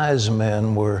so-called wise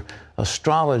men were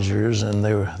astrologers, and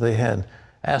they had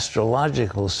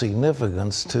astrological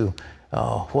significance to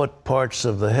what parts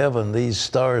of the heaven these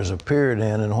stars appeared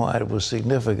in and why it was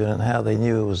significant and how they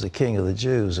knew it was the King of the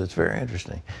Jews. It's very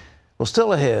interesting. Well,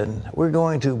 still ahead, we're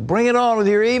going to bring it on with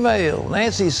your email.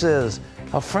 Nancy says,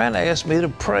 a friend asked me to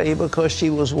pray because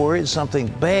she was worried something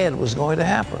bad was going to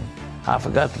happen. I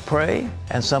forgot to pray,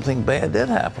 and something bad did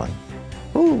happen.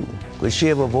 Ooh, could she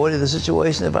have avoided the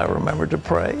situation if I remembered to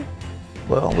pray?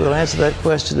 Well, we'll answer that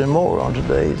question and more on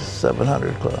today's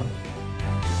 700 Club.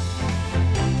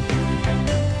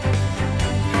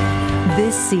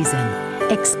 This season,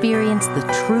 experience the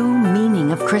true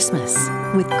meaning of Christmas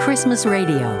with Christmas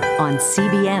Radio on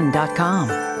CBN.com.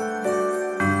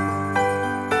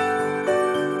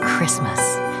 Christmas,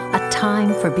 a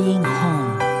time for being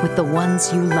home with the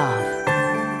ones you love.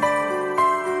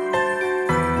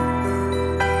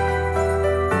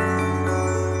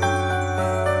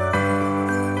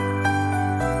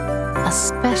 A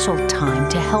special time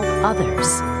to help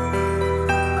others.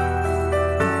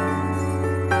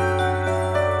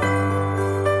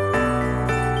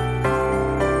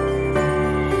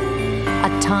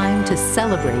 Time to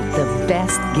celebrate the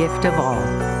best gift of all,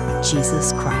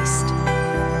 Jesus Christ.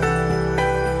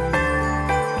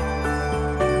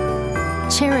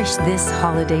 Cherish this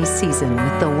holiday season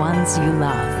with the ones you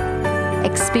love.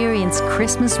 Experience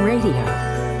Christmas Radio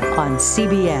on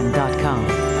CBN.com.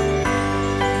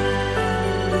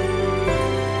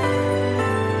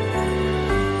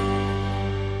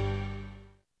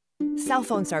 Cell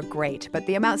phones are great, but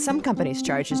the amount some companies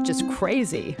charge is just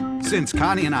crazy. Since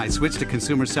Connie and I switched to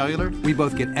Consumer Cellular, we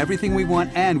both get everything we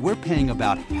want, and we're paying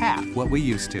about half what we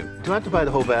used to. Do I have to buy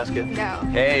the whole basket? No.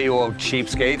 Hey, you old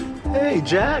cheapskate. Hey,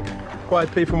 Jack. Why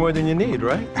pay for more than you need,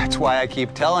 right? That's why I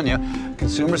keep telling you,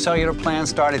 Consumer Cellular plans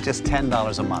start at just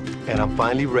 $10 a month. And I'm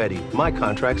finally ready. My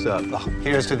contract's up. Oh,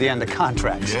 here's to the end of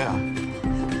contracts. Yeah.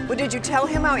 Well, did you tell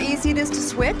him how easy it is to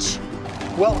switch?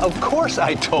 Well, of course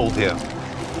I told him.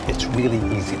 It's really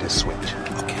easy to switch.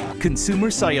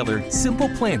 Consumer Cellular, simple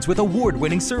plans with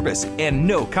award-winning service and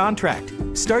no contract.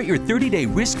 Start your 30-day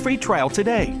risk-free trial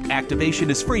today. Activation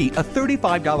is free, a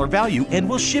 $35 value, and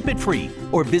we'll ship it free.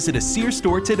 Or visit a Sears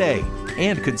store today.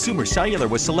 And Consumer Cellular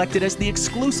was selected as the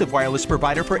exclusive wireless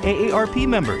provider for AARP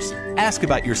members. Ask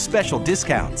about your special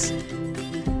discounts.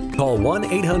 Call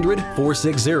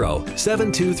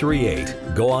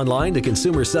 1-800-460-7238. Go online to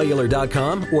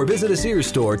consumercellular.com or visit a Sears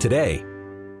store today.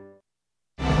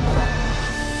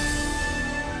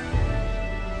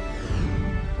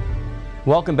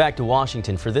 Welcome back to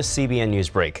Washington for this CBN News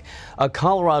break. A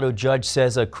Colorado judge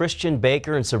says a Christian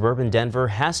baker in suburban Denver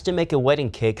has to make a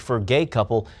wedding cake for a gay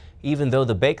couple, even though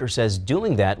the baker says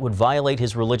doing that would violate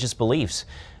his religious beliefs.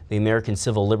 The American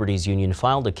Civil Liberties Union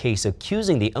filed a case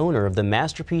accusing the owner of the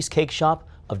Masterpiece Cake Shop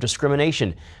of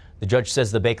discrimination. The judge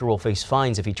says the baker will face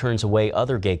fines if he turns away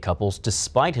other gay couples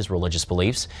despite his religious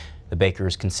beliefs. The baker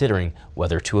is considering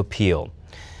whether to appeal.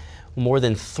 More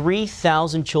than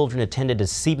 3,000 children attended a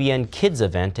CBN Kids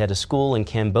event at a school in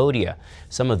Cambodia.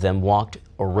 Some of them walked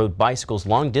or rode bicycles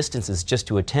long distances just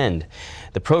to attend.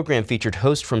 The program featured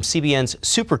hosts from CBN's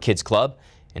Super Kids Club,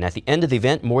 and at the end of the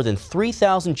event, more than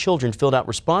 3,000 children filled out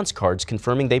response cards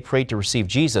confirming they prayed to receive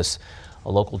Jesus.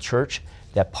 A local church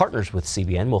that partners with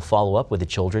CBN will follow up with the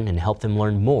children and help them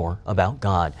learn more about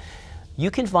God. You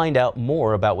can find out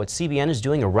more about what CBN is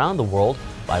doing around the world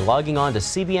by logging on to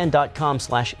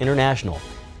cbn.com/international.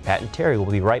 Pat and Terry will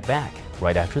be right back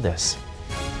right after this.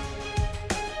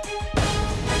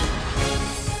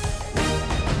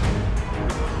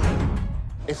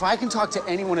 If I can talk to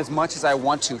anyone as much as I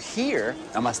want to here,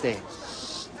 namaste.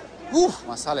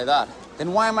 Más soledad.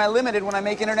 Then why am I limited when I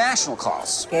make international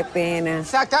calls? Qué pena.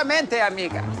 Exactamente,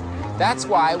 amiga. That's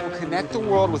why we'll connect the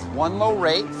world with one low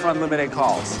rate for unlimited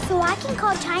calls. So I can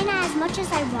call China as much as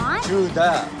I want? True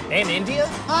that. And India?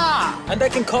 Ah! And I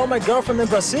can call my girlfriend in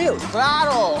Brazil.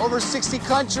 Claro! Over 60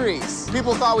 countries.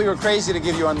 People thought we were crazy to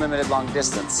give you unlimited long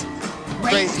distance.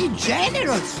 Crazy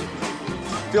generous.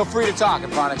 Feel free to talk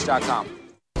at Phonics.com.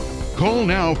 Call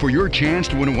now for your chance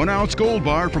to win a 1-ounce gold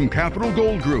bar from Capital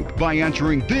Gold Group by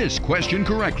answering this question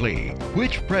correctly.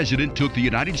 Which president took the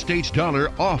United States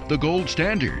dollar off the gold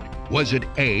standard? Was it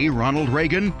A, Ronald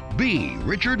Reagan, B,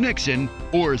 Richard Nixon,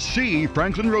 or C,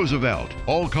 Franklin Roosevelt?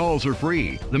 All calls are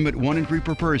free. Limit 1 entry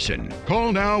per person.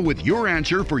 Call now with your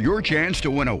answer for your chance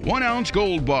to win a 1-ounce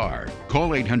gold bar. Call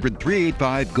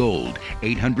 800-385-GOLD.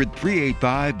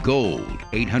 800-385-GOLD.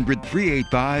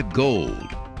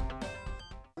 800-385-GOLD.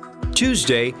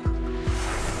 Tuesday,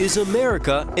 is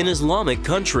America an Islamic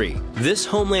country? This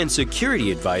Homeland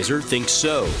Security advisor thinks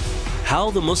so. How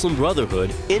the Muslim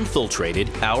Brotherhood infiltrated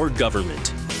our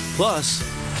government. Plus,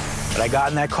 when I got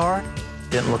in that car,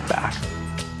 didn't look back.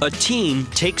 A teen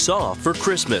takes off for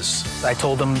Christmas. I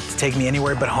told him to take me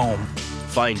anywhere but home.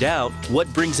 Find out what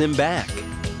brings him back.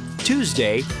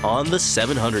 Tuesday on the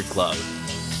 700 Club.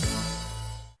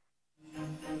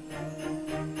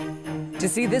 To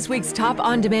see this week's top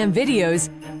on-demand videos,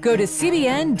 go to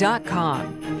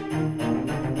cbn.com.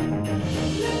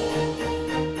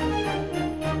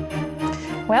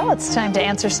 Well, it's time to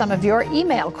answer some of your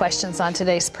email questions on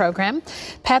today's program.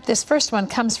 Pat, this first one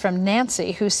comes from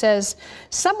Nancy, who says,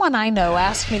 someone I know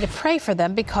asked me to pray for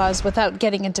them because, without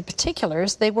getting into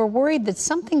particulars, they were worried that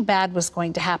something bad was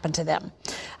going to happen to them.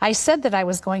 I said that I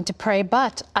was going to pray,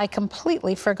 but I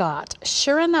completely forgot.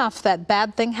 Sure enough, that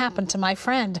bad thing happened to my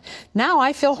friend. Now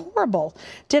I feel horrible.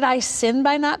 Did I sin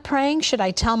by not praying? Should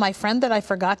I tell my friend that I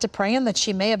forgot to pray and that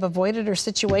she may have avoided her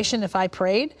situation if I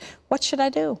prayed? What should I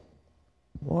do?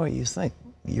 Boy, you think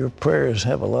your prayers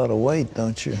have a lot of weight,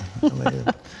 don't you? I mean,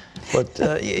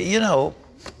 but, you know,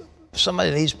 somebody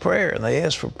needs prayer, and they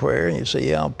ask for prayer, and you say,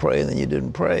 yeah, I'll pray, and then you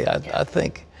didn't pray. I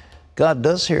think God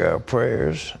does hear our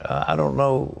prayers. I don't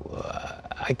know.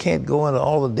 I can't go into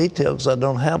all the details because I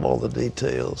don't have all the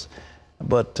details.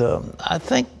 But I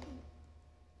think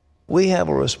we have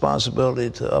a responsibility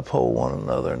to uphold one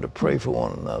another and to pray for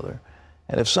one another.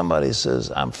 And if somebody says,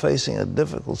 I'm facing a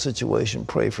difficult situation,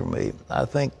 pray for me, I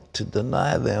think to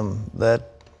deny them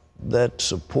that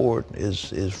support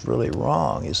is really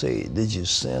wrong. You say, did you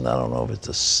sin? I don't know if it's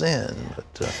a sin.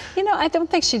 But, you know, I don't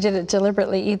think she did it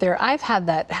deliberately either. I've had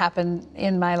that happen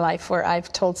in my life where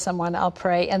I've told someone I'll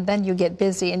pray, and then you get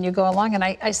busy and you go along. And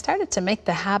I started to make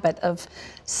the habit of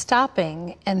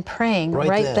stopping and praying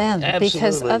right then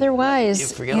because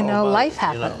otherwise, you know, life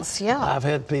happens. You know, I've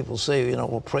had people say, you know,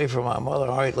 well, pray for my mother.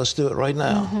 All right, let's do it right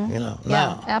now. You know,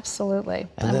 now. Yeah, absolutely.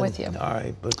 I'm with you. All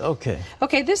right, but okay.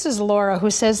 Okay, this is Laura who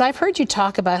says, I've heard you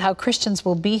talk about how Christians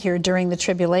will be here during the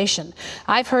tribulation.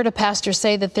 I've heard a pastor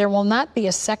say that there will not be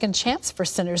a second chance for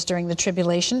sinners during the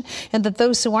tribulation, and that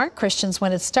those who aren't Christians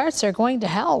when it starts are going to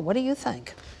hell. What do you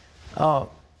think? I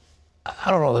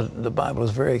don't know. The Bible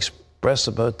is very express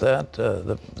about that.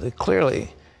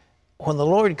 Clearly, when the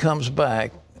Lord comes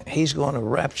back, he's going to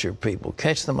rapture people,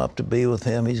 catch them up to be with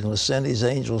him. He's going to send his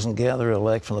angels and gather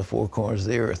elect from the four corners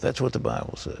of the earth. That's what the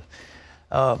Bible says.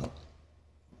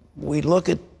 We look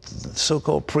at the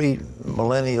so-called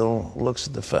pre-millennial looks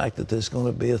at the fact that there's going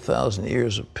to be 1,000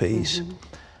 years of peace.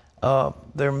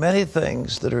 There are many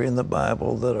things that are in the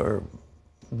Bible that are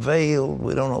veiled.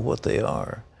 We don't know what they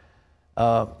are.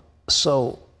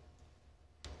 So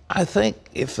I think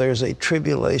if there's a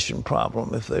tribulation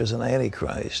problem, if there's an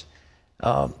Antichrist,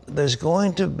 there's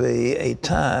going to be a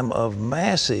time of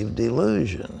massive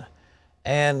delusion.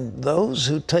 And those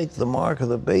who take the mark of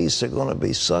the beast are going to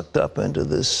be sucked up into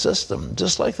this system,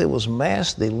 just like there was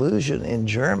mass delusion in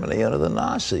Germany under the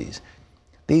Nazis.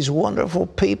 These wonderful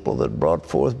people that brought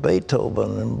forth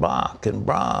Beethoven and Bach and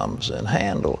Brahms and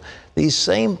Handel, these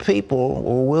same people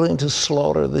were willing to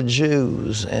slaughter the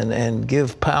Jews and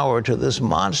give power to this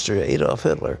monster, Adolf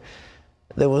Hitler.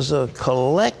 There was a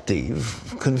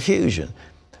collective confusion.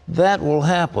 That will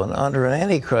happen under an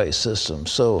Antichrist system.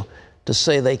 So to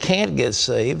say they can't get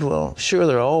saved, well, sure,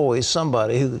 there's always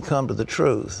somebody who can come to the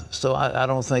truth. So I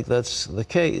don't think that's the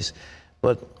case.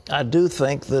 But I do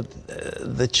think that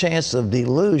the chance of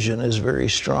delusion is very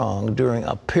strong during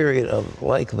a period of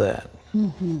like that.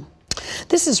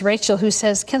 This is Rachel who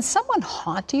says, can someone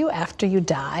haunt you after you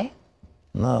die?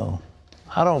 No.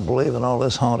 I don't believe in all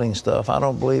this haunting stuff. I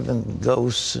don't believe in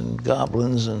ghosts and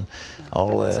goblins and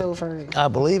all that. It's over. I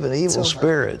believe in evil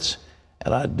spirits.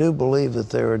 And I do believe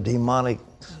that there are demonic,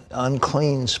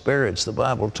 unclean spirits. The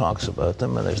Bible talks about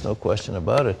them, and there's no question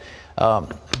about it.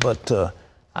 But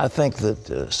I think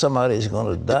that somebody's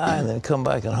going to die and then come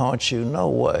back and haunt you. No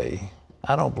way.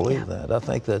 I don't believe that. I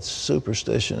think that's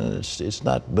superstition, and it's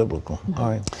not biblical.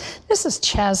 All right. This is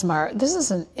Chasmar. This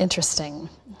is an interesting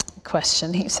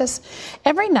question. He says,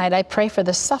 every night I pray for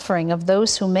the suffering of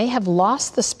those who may have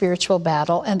lost the spiritual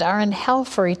battle and are in hell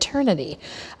for eternity.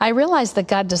 I realize that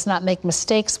God does not make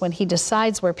mistakes when he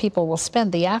decides where people will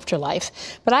spend the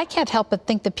afterlife, but I can't help but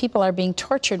think that people are being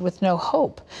tortured with no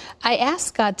hope. I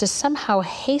ask God to somehow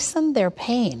hasten their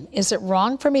pain. Is it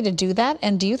wrong for me to do that?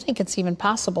 And do you think it's even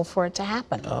possible for it to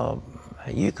happen?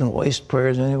 You can waste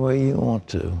prayers any way you want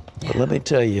to. But let me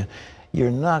tell you, you're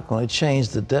not going to change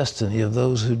the destiny of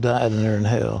those who died and are in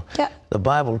hell. The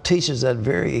Bible teaches that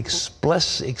very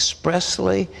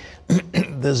expressly.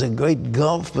 There's a great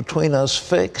gulf between us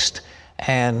fixed.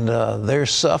 and they're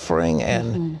suffering,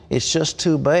 and it's just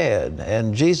too bad.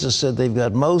 And Jesus said they've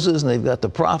got Moses and they've got the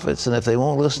prophets, and if they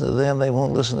won't listen to them, they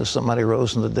won't listen to somebody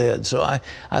rose from the dead. So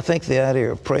I think the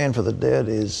idea of praying for the dead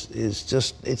is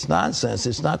just, it's nonsense.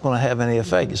 It's not going to have any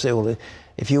effect. You say, well,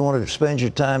 if you want to spend your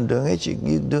time doing it, you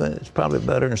can do it. It's probably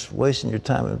better than wasting your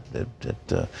time at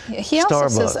He Starbucks.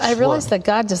 also says, I realize that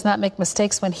God does not make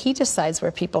mistakes when he decides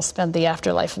where people spend the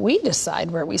afterlife. We decide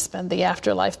where we spend the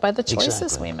afterlife by the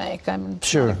choices we make.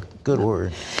 Sure, good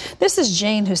word. This is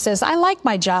Jane, who says, I like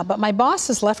my job, but my boss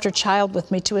has left her child with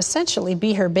me to essentially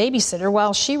be her babysitter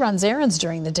while she runs errands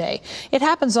during the day. It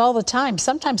happens all the time,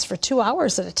 sometimes for 2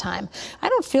 hours at a time. I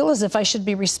don't feel as if I should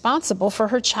be responsible for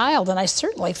her child, and I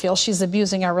certainly feel she's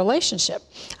abusing our relationship.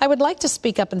 I would like to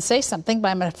speak up and say something, but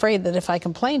I'm afraid that if I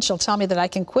complain, she'll tell me that I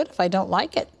can quit if I don't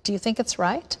like it. Do you think it's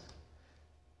right?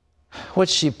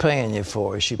 What's she paying you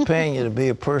for? Is she paying you to be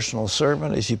a personal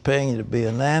servant? Is she paying you to be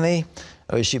a nanny?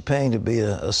 Or is she paying to be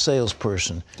a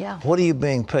salesperson? Yeah. What are you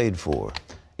being paid for?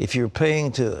 If you're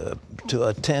paying to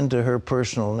attend to her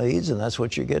personal needs, and that's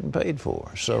what you're getting paid for.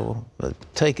 So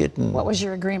take it. And what was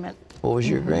your agreement? What was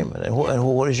your agreement? And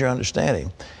what is your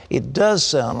understanding? It does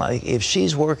sound like if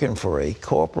she's working for a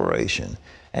corporation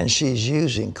and she's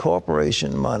using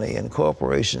corporation money and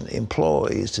corporation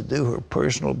employees to do her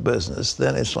personal business,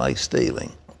 then it's like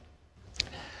stealing.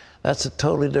 That's a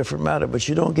totally different matter, but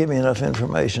you don't give me enough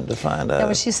information to find out. Yeah,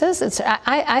 well, she says it's.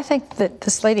 I think that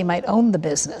this lady might own the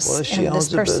business. Well, if she owns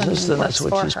the business, then that's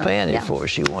what she's paying you for.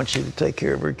 She wants you to take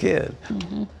care of her kid.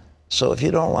 So if you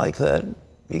don't like that,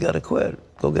 you got to quit.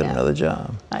 Go get another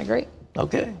job. I agree.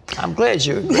 Okay. I'm glad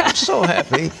you agree. I'm so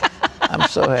happy. I'm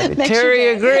so happy. Terry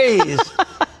agrees.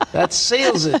 That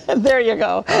seals it. There you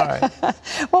go. All right.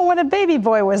 Well, when a baby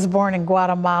boy was born in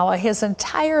Guatemala, his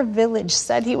entire village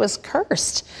said he was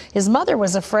cursed. His mother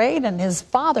was afraid, and his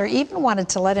father even wanted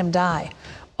to let him die,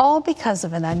 all because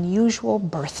of an unusual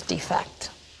birth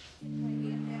defect.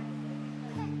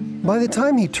 By the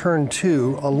time he turned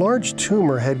 2, a large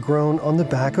tumor had grown on the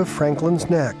back of Franklin's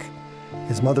neck.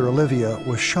 His mother, Olivia,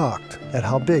 was shocked at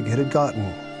how big it had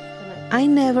gotten. I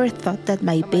never thought that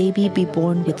my baby be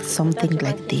born with something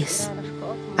like this.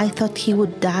 I thought he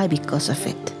would die because of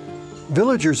it.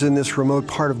 Villagers in this remote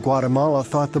part of Guatemala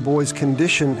thought the boy's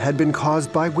condition had been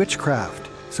caused by witchcraft.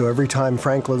 So every time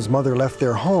Franklin's mother left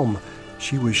their home,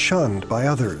 she was shunned by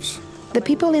others. The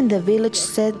people in the village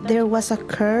said there was a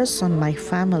curse on my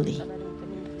family.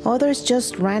 Others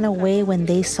just ran away when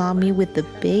they saw me with the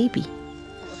baby.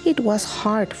 It was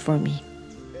hard for me.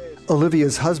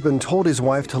 Olivia's husband told his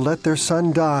wife to let their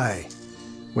son die.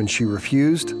 When she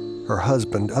refused, her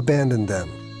husband abandoned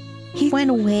them. He went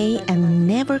away and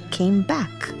never came back.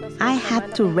 I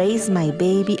had to raise my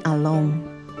baby alone.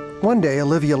 One day,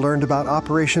 Olivia learned about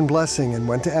Operation Blessing and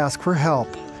went to ask for help.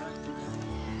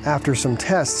 After some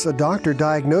tests, a doctor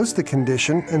diagnosed the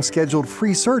condition and scheduled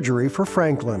free surgery for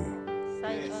Franklin.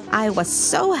 I was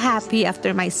so happy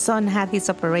after my son had his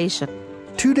operation.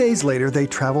 2 days later, they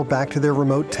traveled back to their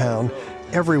remote town.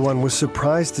 Everyone was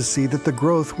surprised to see that the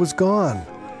growth was gone.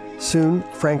 Soon,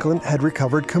 Franklin had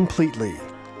recovered completely.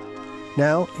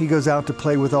 Now, he goes out to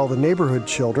play with all the neighborhood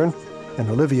children, and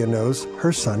Olivia knows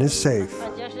her son is safe.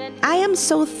 I am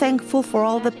so thankful for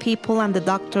all the people and the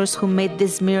doctors who made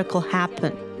this miracle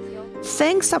happen.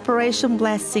 Thanks, Operation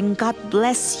Blessing. God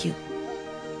bless you.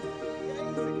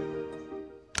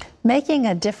 Making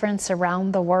a difference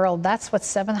around the world. That's what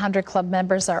 700 Club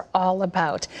members are all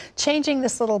about. Changing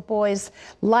this little boy's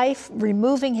life,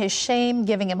 removing his shame,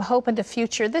 giving him hope and a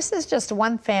future. This is just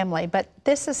one family, but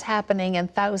this is happening in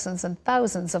thousands and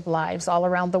thousands of lives all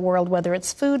around the world, whether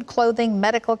it's food, clothing,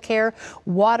 medical care,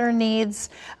 water needs,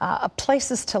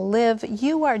 places to live.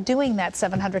 You are doing that,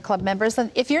 700 Club members. And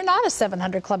if you're not a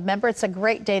 700 Club member, it's a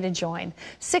great day to join.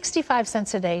 65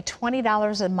 cents a day,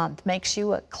 $20 a month makes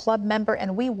you a club member,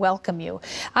 and we welcome you.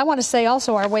 I want to say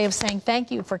also our way of saying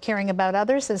thank you for caring about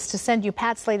others is to send you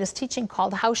Pat's latest teaching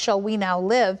called How Shall We Now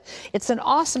Live? It's an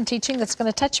awesome teaching that's going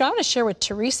to touch you. I want to share what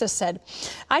Teresa said.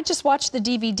 I just watched the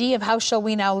DVD of How Shall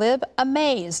We Now Live?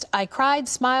 Amazed. I cried,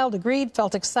 smiled, agreed,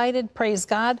 felt excited, praise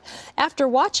God. After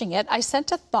watching it, I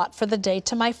sent a thought for the day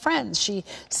to my friends. She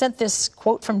sent this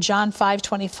quote from John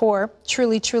 5:24.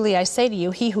 Truly, truly, I say to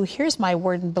you, he who hears my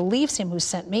word and believes him who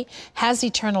sent me has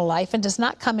eternal life and does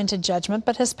not come into judgment,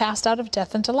 but has passed out of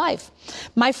death into life.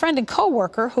 My friend and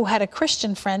co-worker, who had a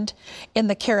Christian friend in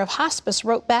the care of hospice,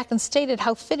 wrote back and stated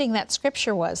how fitting that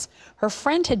scripture was. Her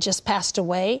friend had just passed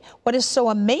away. What is so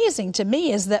amazing to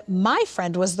me is that my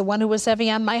friend was the one who was heavy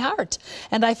on my heart,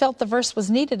 and I felt the verse was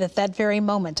needed at that very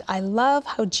moment. I love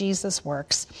how Jesus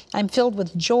works. I'm filled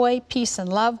with joy, peace,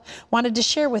 and love. Wanted to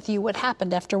share with you what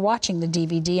happened after watching the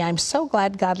DVD. I'm so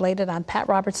glad God laid it on Pat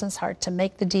Robertson's heart to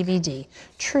make the DVD.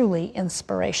 Truly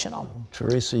inspirational.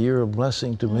 Teresa, you're a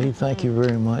blessing to me. Thank you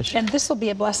very much. And this will be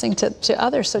a blessing to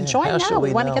others. So join now.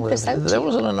 We want to get this out to you. There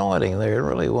was an anointing there. It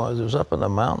really was. It was up in the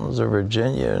mountains of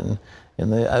Virginia,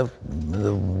 and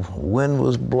the wind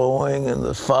was blowing, and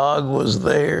the fog was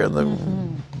there, and the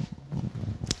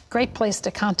great place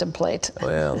to contemplate.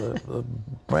 Well,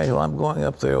 I'm going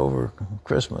up there over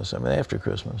Christmas. I mean, after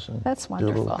Christmas, and that's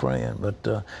wonderful. Do a little praying.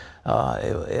 But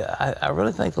I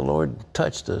really think the Lord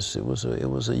touched us. It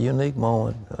was a unique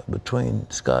moment between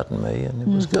Scott and me, and it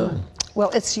was good. Well,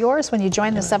 it's yours when you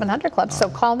join the 700 Club, so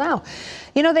call now.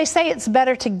 You know, they say it's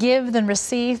better to give than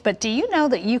receive, but do you know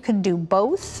that you can do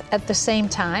both at the same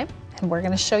time? And we're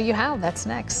going to show you how. That's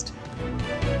next.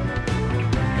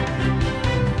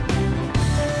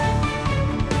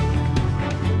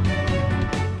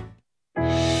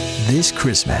 This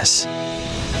Christmas,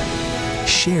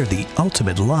 share the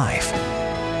ultimate life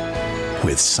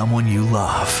with someone you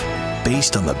love,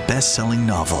 based on the best-selling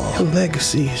novel. Your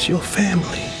legacy is your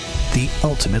family. The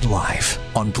Ultimate Life,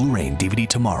 on Blu-ray and DVD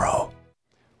tomorrow.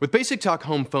 With Basic Talk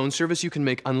home phone service, you can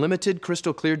make unlimited,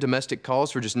 crystal clear domestic calls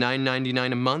for just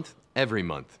 $9.99 a month, every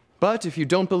month. But if you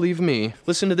don't believe me,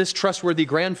 listen to this trustworthy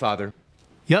grandfather.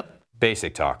 Yep.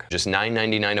 Basic Talk, just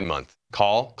 $9.99 a month.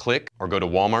 Call, click, or go to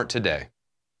Walmart today.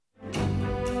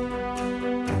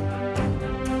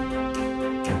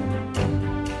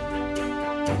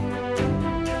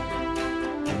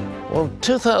 Well,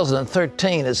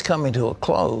 2013 is coming to a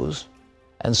close,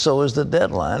 and so is the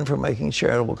deadline for making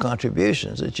charitable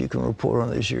contributions that you can report on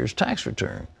this year's tax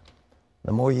return.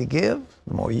 The more you give,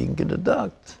 the more you can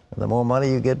deduct, and the more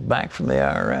money you get back from the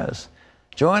IRS.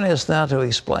 Joining us now to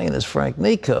explain is Frank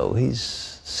Nico.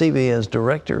 He's CBN's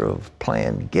Director of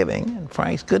Planned Giving. And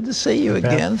Frank, it's good to see you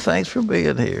again. Thanks for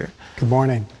being here. Good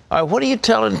morning. All right, what are you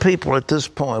telling people at this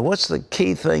point? What's the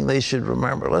key thing they should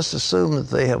remember? Let's assume that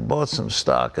they have bought some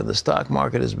stock, and the stock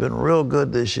market has been real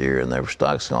good this year, and their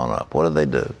stock's gone up. What do they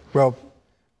do? Well,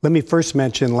 let me first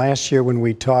mention last year when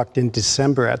we talked in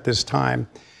December at this time,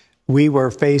 we were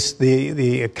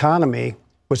the economy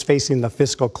was facing the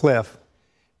fiscal cliff.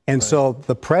 And so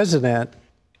the president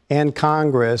and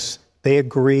Congress, they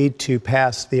agreed to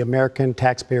pass the American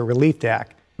Taxpayer Relief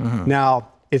Act. Now,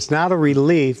 it's not a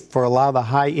relief for a lot of the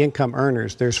high-income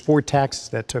earners. There's 4 taxes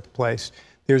that took place.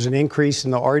 There's an increase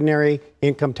in the ordinary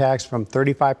income tax from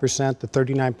 35% to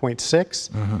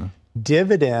 39.6%.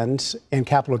 Dividends and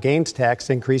capital gains tax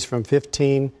increased from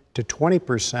 15% to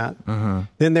 20%.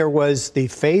 Then there was the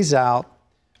phase-out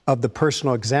of the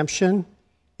personal exemption,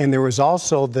 and there was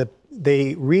also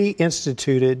they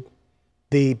reinstituted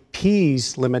the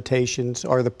P's limitations,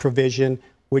 or the provision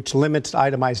which limits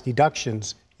itemized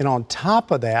deductions. And on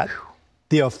top of that,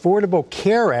 the Affordable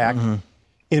Care Act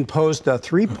imposed a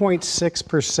 3.6%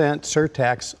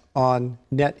 surtax on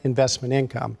net investment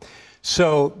income.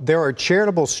 So there are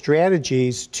charitable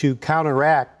strategies to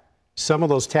counteract some of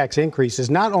those tax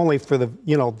increases, not only for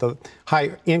the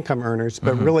high income earners,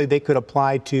 but really they could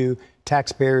apply to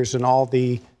taxpayers in all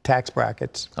the tax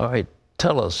brackets. All right,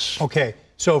 tell us. Okay,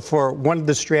 so for one of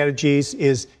the strategies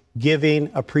is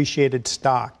giving appreciated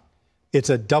stock. It's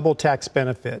a double tax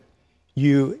benefit.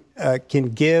 You can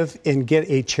give and get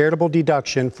a charitable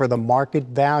deduction for the market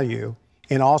value,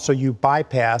 and also you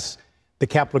bypass the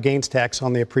capital gains tax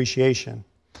on the appreciation.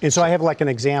 And so I have like an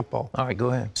example. All right, go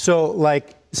ahead. So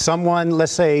like someone,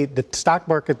 let's say the stock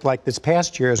market like this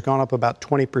past year has gone up about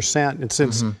 20%, and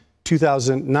since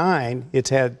 2009, it's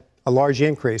had a large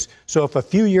increase. So if a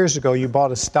few years ago you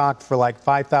bought a stock for like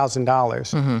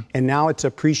 $5,000 and now it's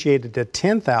appreciated to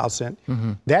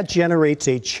 $10,000, that generates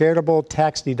a charitable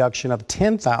tax deduction of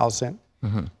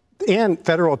 $10,000 and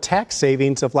federal tax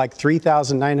savings of like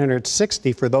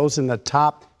 $3,960 for those in the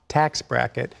top tax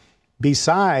bracket.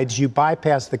 Besides, you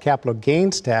bypass the capital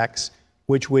gains tax,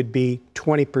 which would be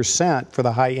 20% for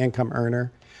the high income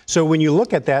earner. So when you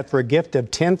look at that for a gift of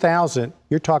 $10,000,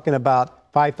 you're talking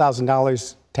about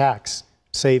 $5,000 tax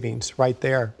savings right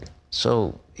there.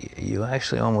 So you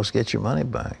actually almost get your money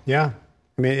back. Yeah.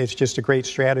 I mean, it's just a great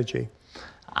strategy.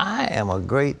 I am a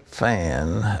great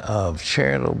fan of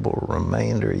charitable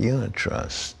remainder unit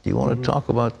trusts. Do you want to talk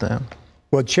about them?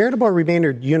 Well, charitable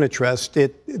remainder unit trust,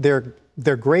 they're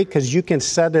great because you can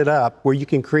set it up where you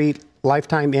can create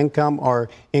lifetime income or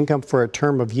income for a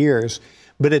term of years,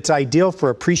 but it's ideal for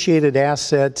appreciated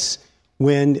assets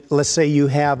when, let's say, you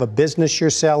have a business you're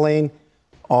selling,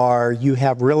 or you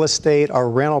have real estate or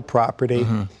rental property.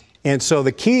 And so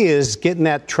the key is getting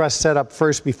that trust set up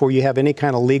first before you have any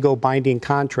kind of legal binding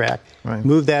contract.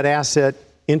 Move that asset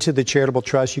into the charitable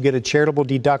trust, you get a charitable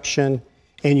deduction,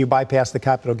 and you bypass the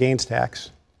capital gains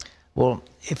tax. Well,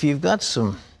 if you've got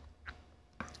some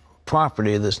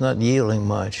property that's not yielding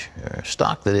much, or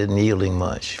stock that isn't yielding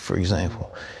much, for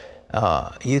example,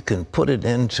 you can put it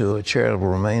into a charitable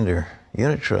remainder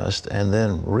unit trust and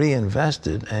then reinvest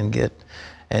it and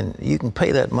you can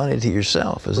pay that money to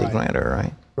yourself as a grantor,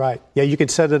 right? Right. Yeah, you can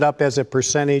set it up as a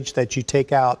percentage that you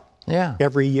take out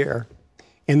every year.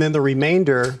 And then the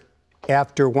remainder,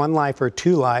 after 1 life or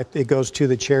 2 life, it goes to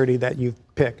the charity that you've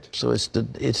picked. So it's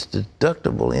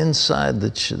deductible inside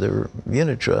the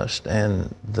unit trust,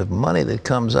 and the money that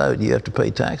comes out you have to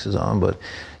pay taxes on, but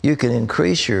you can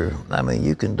increase you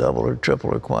can double or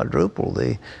triple or quadruple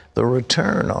the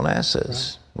return on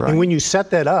assets. Right. And when you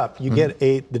set that up, you get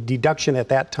the deduction at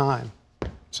that time.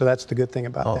 So that's the good thing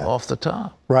about that. Off the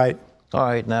top. Right. All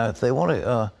right, now if they want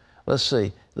to, let's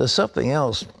see, there's something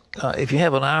else. If you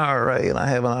have an IRA, and I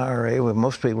have an IRA, well,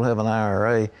 most people have an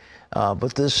IRA,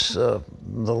 but the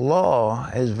law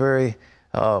is very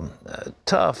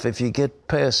tough. If you get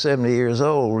past 70 years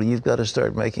old, you've got to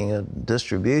start making a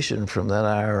distribution from that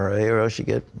IRA, or else you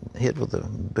get hit with a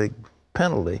big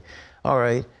penalty. All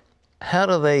right, how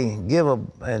do they give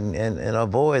and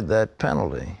avoid that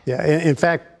penalty? Yeah, in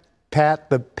fact, Pat,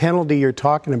 the penalty you're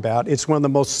talking about, it's one of the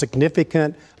most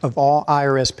significant of all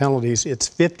IRS penalties. It's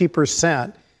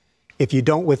 50% if you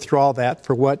don't withdraw that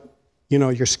for what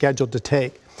you're scheduled to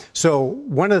take. So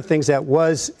one of the things that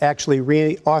was actually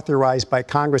reauthorized by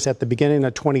Congress at the beginning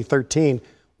of 2013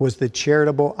 was the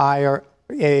charitable IRA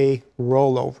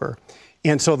rollover.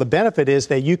 And so the benefit is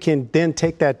that you can then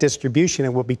take that distribution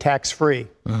and will be tax-free.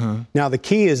 Now the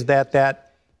key is that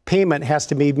payment has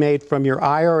to be made from your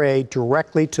IRA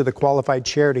directly to the qualified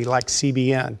charity like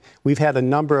CBN. We've had a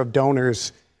number of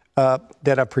donors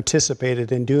that have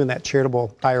participated in doing that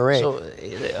charitable IRA. So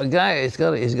a guy, he's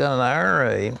got an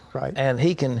IRA, and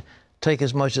he can take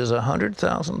as much as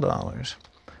 $100,000,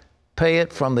 pay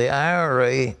it from the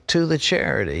IRA to the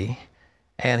charity,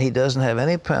 and he doesn't have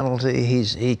any penalty.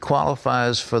 He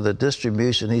qualifies for the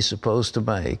distribution he's supposed to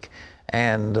make,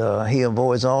 and he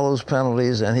avoids all those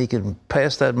penalties, and he can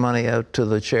pass that money out to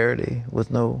the charity with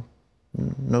no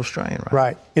strain.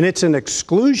 Right, and it's an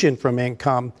exclusion from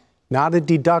income, not a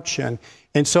deduction.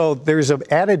 And so there's an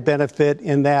added benefit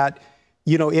in that,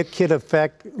 it could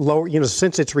affect lower,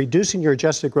 since it's reducing your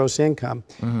adjusted gross income,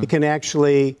 it can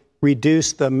actually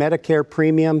reduce the Medicare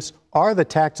premiums or the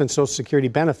tax and Social Security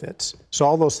benefits. So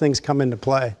all those things come into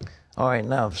play. All right,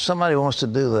 now, if somebody wants to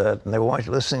do that and they're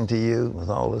listening to you with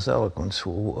all this eloquence,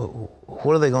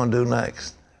 what are they going to do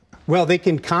next? Well, they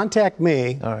can contact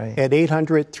me at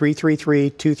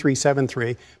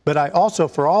 800-333-2373. But I also,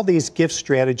 for all these gift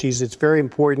strategies, it's very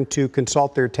important to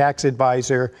consult their tax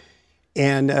advisor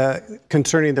and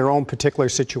concerning their own particular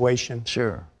situation.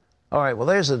 Sure. All right, well,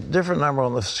 there's a different number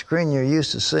on the screen you're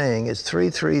used to seeing. It's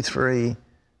 333,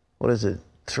 what is it,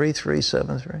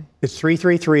 3373? It's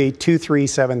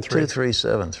 333-2373.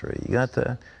 2373, you got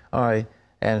that? All right.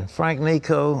 And Frank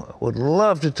Nico would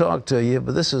love to talk to you,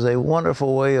 but this is a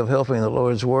wonderful way of helping the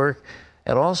Lord's work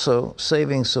and also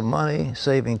saving some money,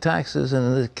 saving taxes, and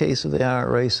in the case of the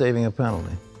IRA, saving a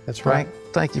penalty. That's right.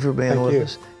 Frank, thank you for being with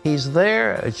us. He's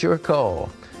there at your call.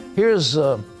 Here's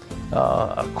a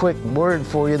quick word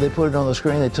for you. They put it on the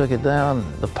screen. They took it down.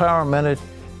 The Power Minute.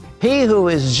 He who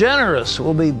is generous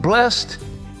will be blessed,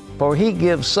 for he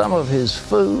gives some of his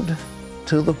food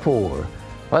to the poor.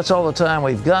 That's all the time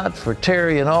we've got. For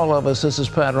Terry and all of us, this is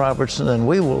Pat Robertson, and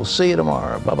we will see you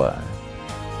tomorrow. Bye-bye.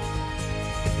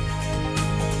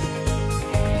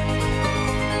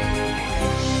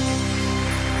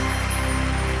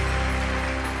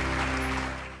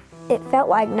 It felt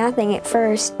like nothing at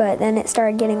first, but then it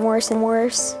started getting worse and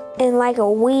worse. In like a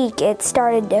week, it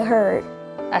started to hurt.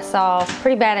 I saw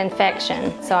pretty bad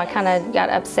infection, so I kind of got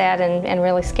upset and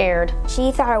really scared.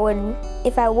 She thought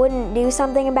if I wouldn't do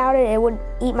something about it, it would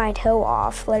eat my toe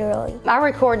off, literally. I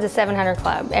record the 700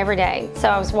 Club every day, so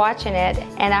I was watching it,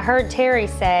 and I heard Terry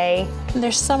say,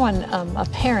 there's someone, a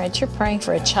parent, you're praying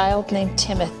for a child named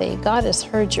Timothy. God has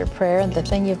heard your prayer, and the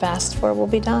thing you've asked for will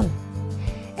be done.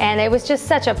 And it was just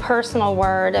such a personal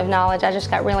word of knowledge. I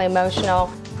just got really emotional.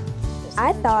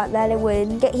 I thought that it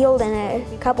would get healed in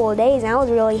a couple of days, and I was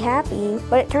really happy.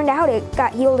 But it turned out it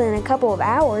got healed in a couple of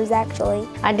hours, actually.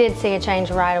 I did see a change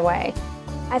right away.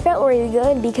 I felt really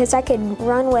good because I could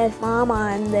run with Mom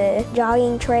on the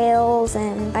jogging trails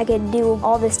and I could do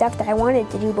all the stuff that I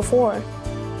wanted to do before.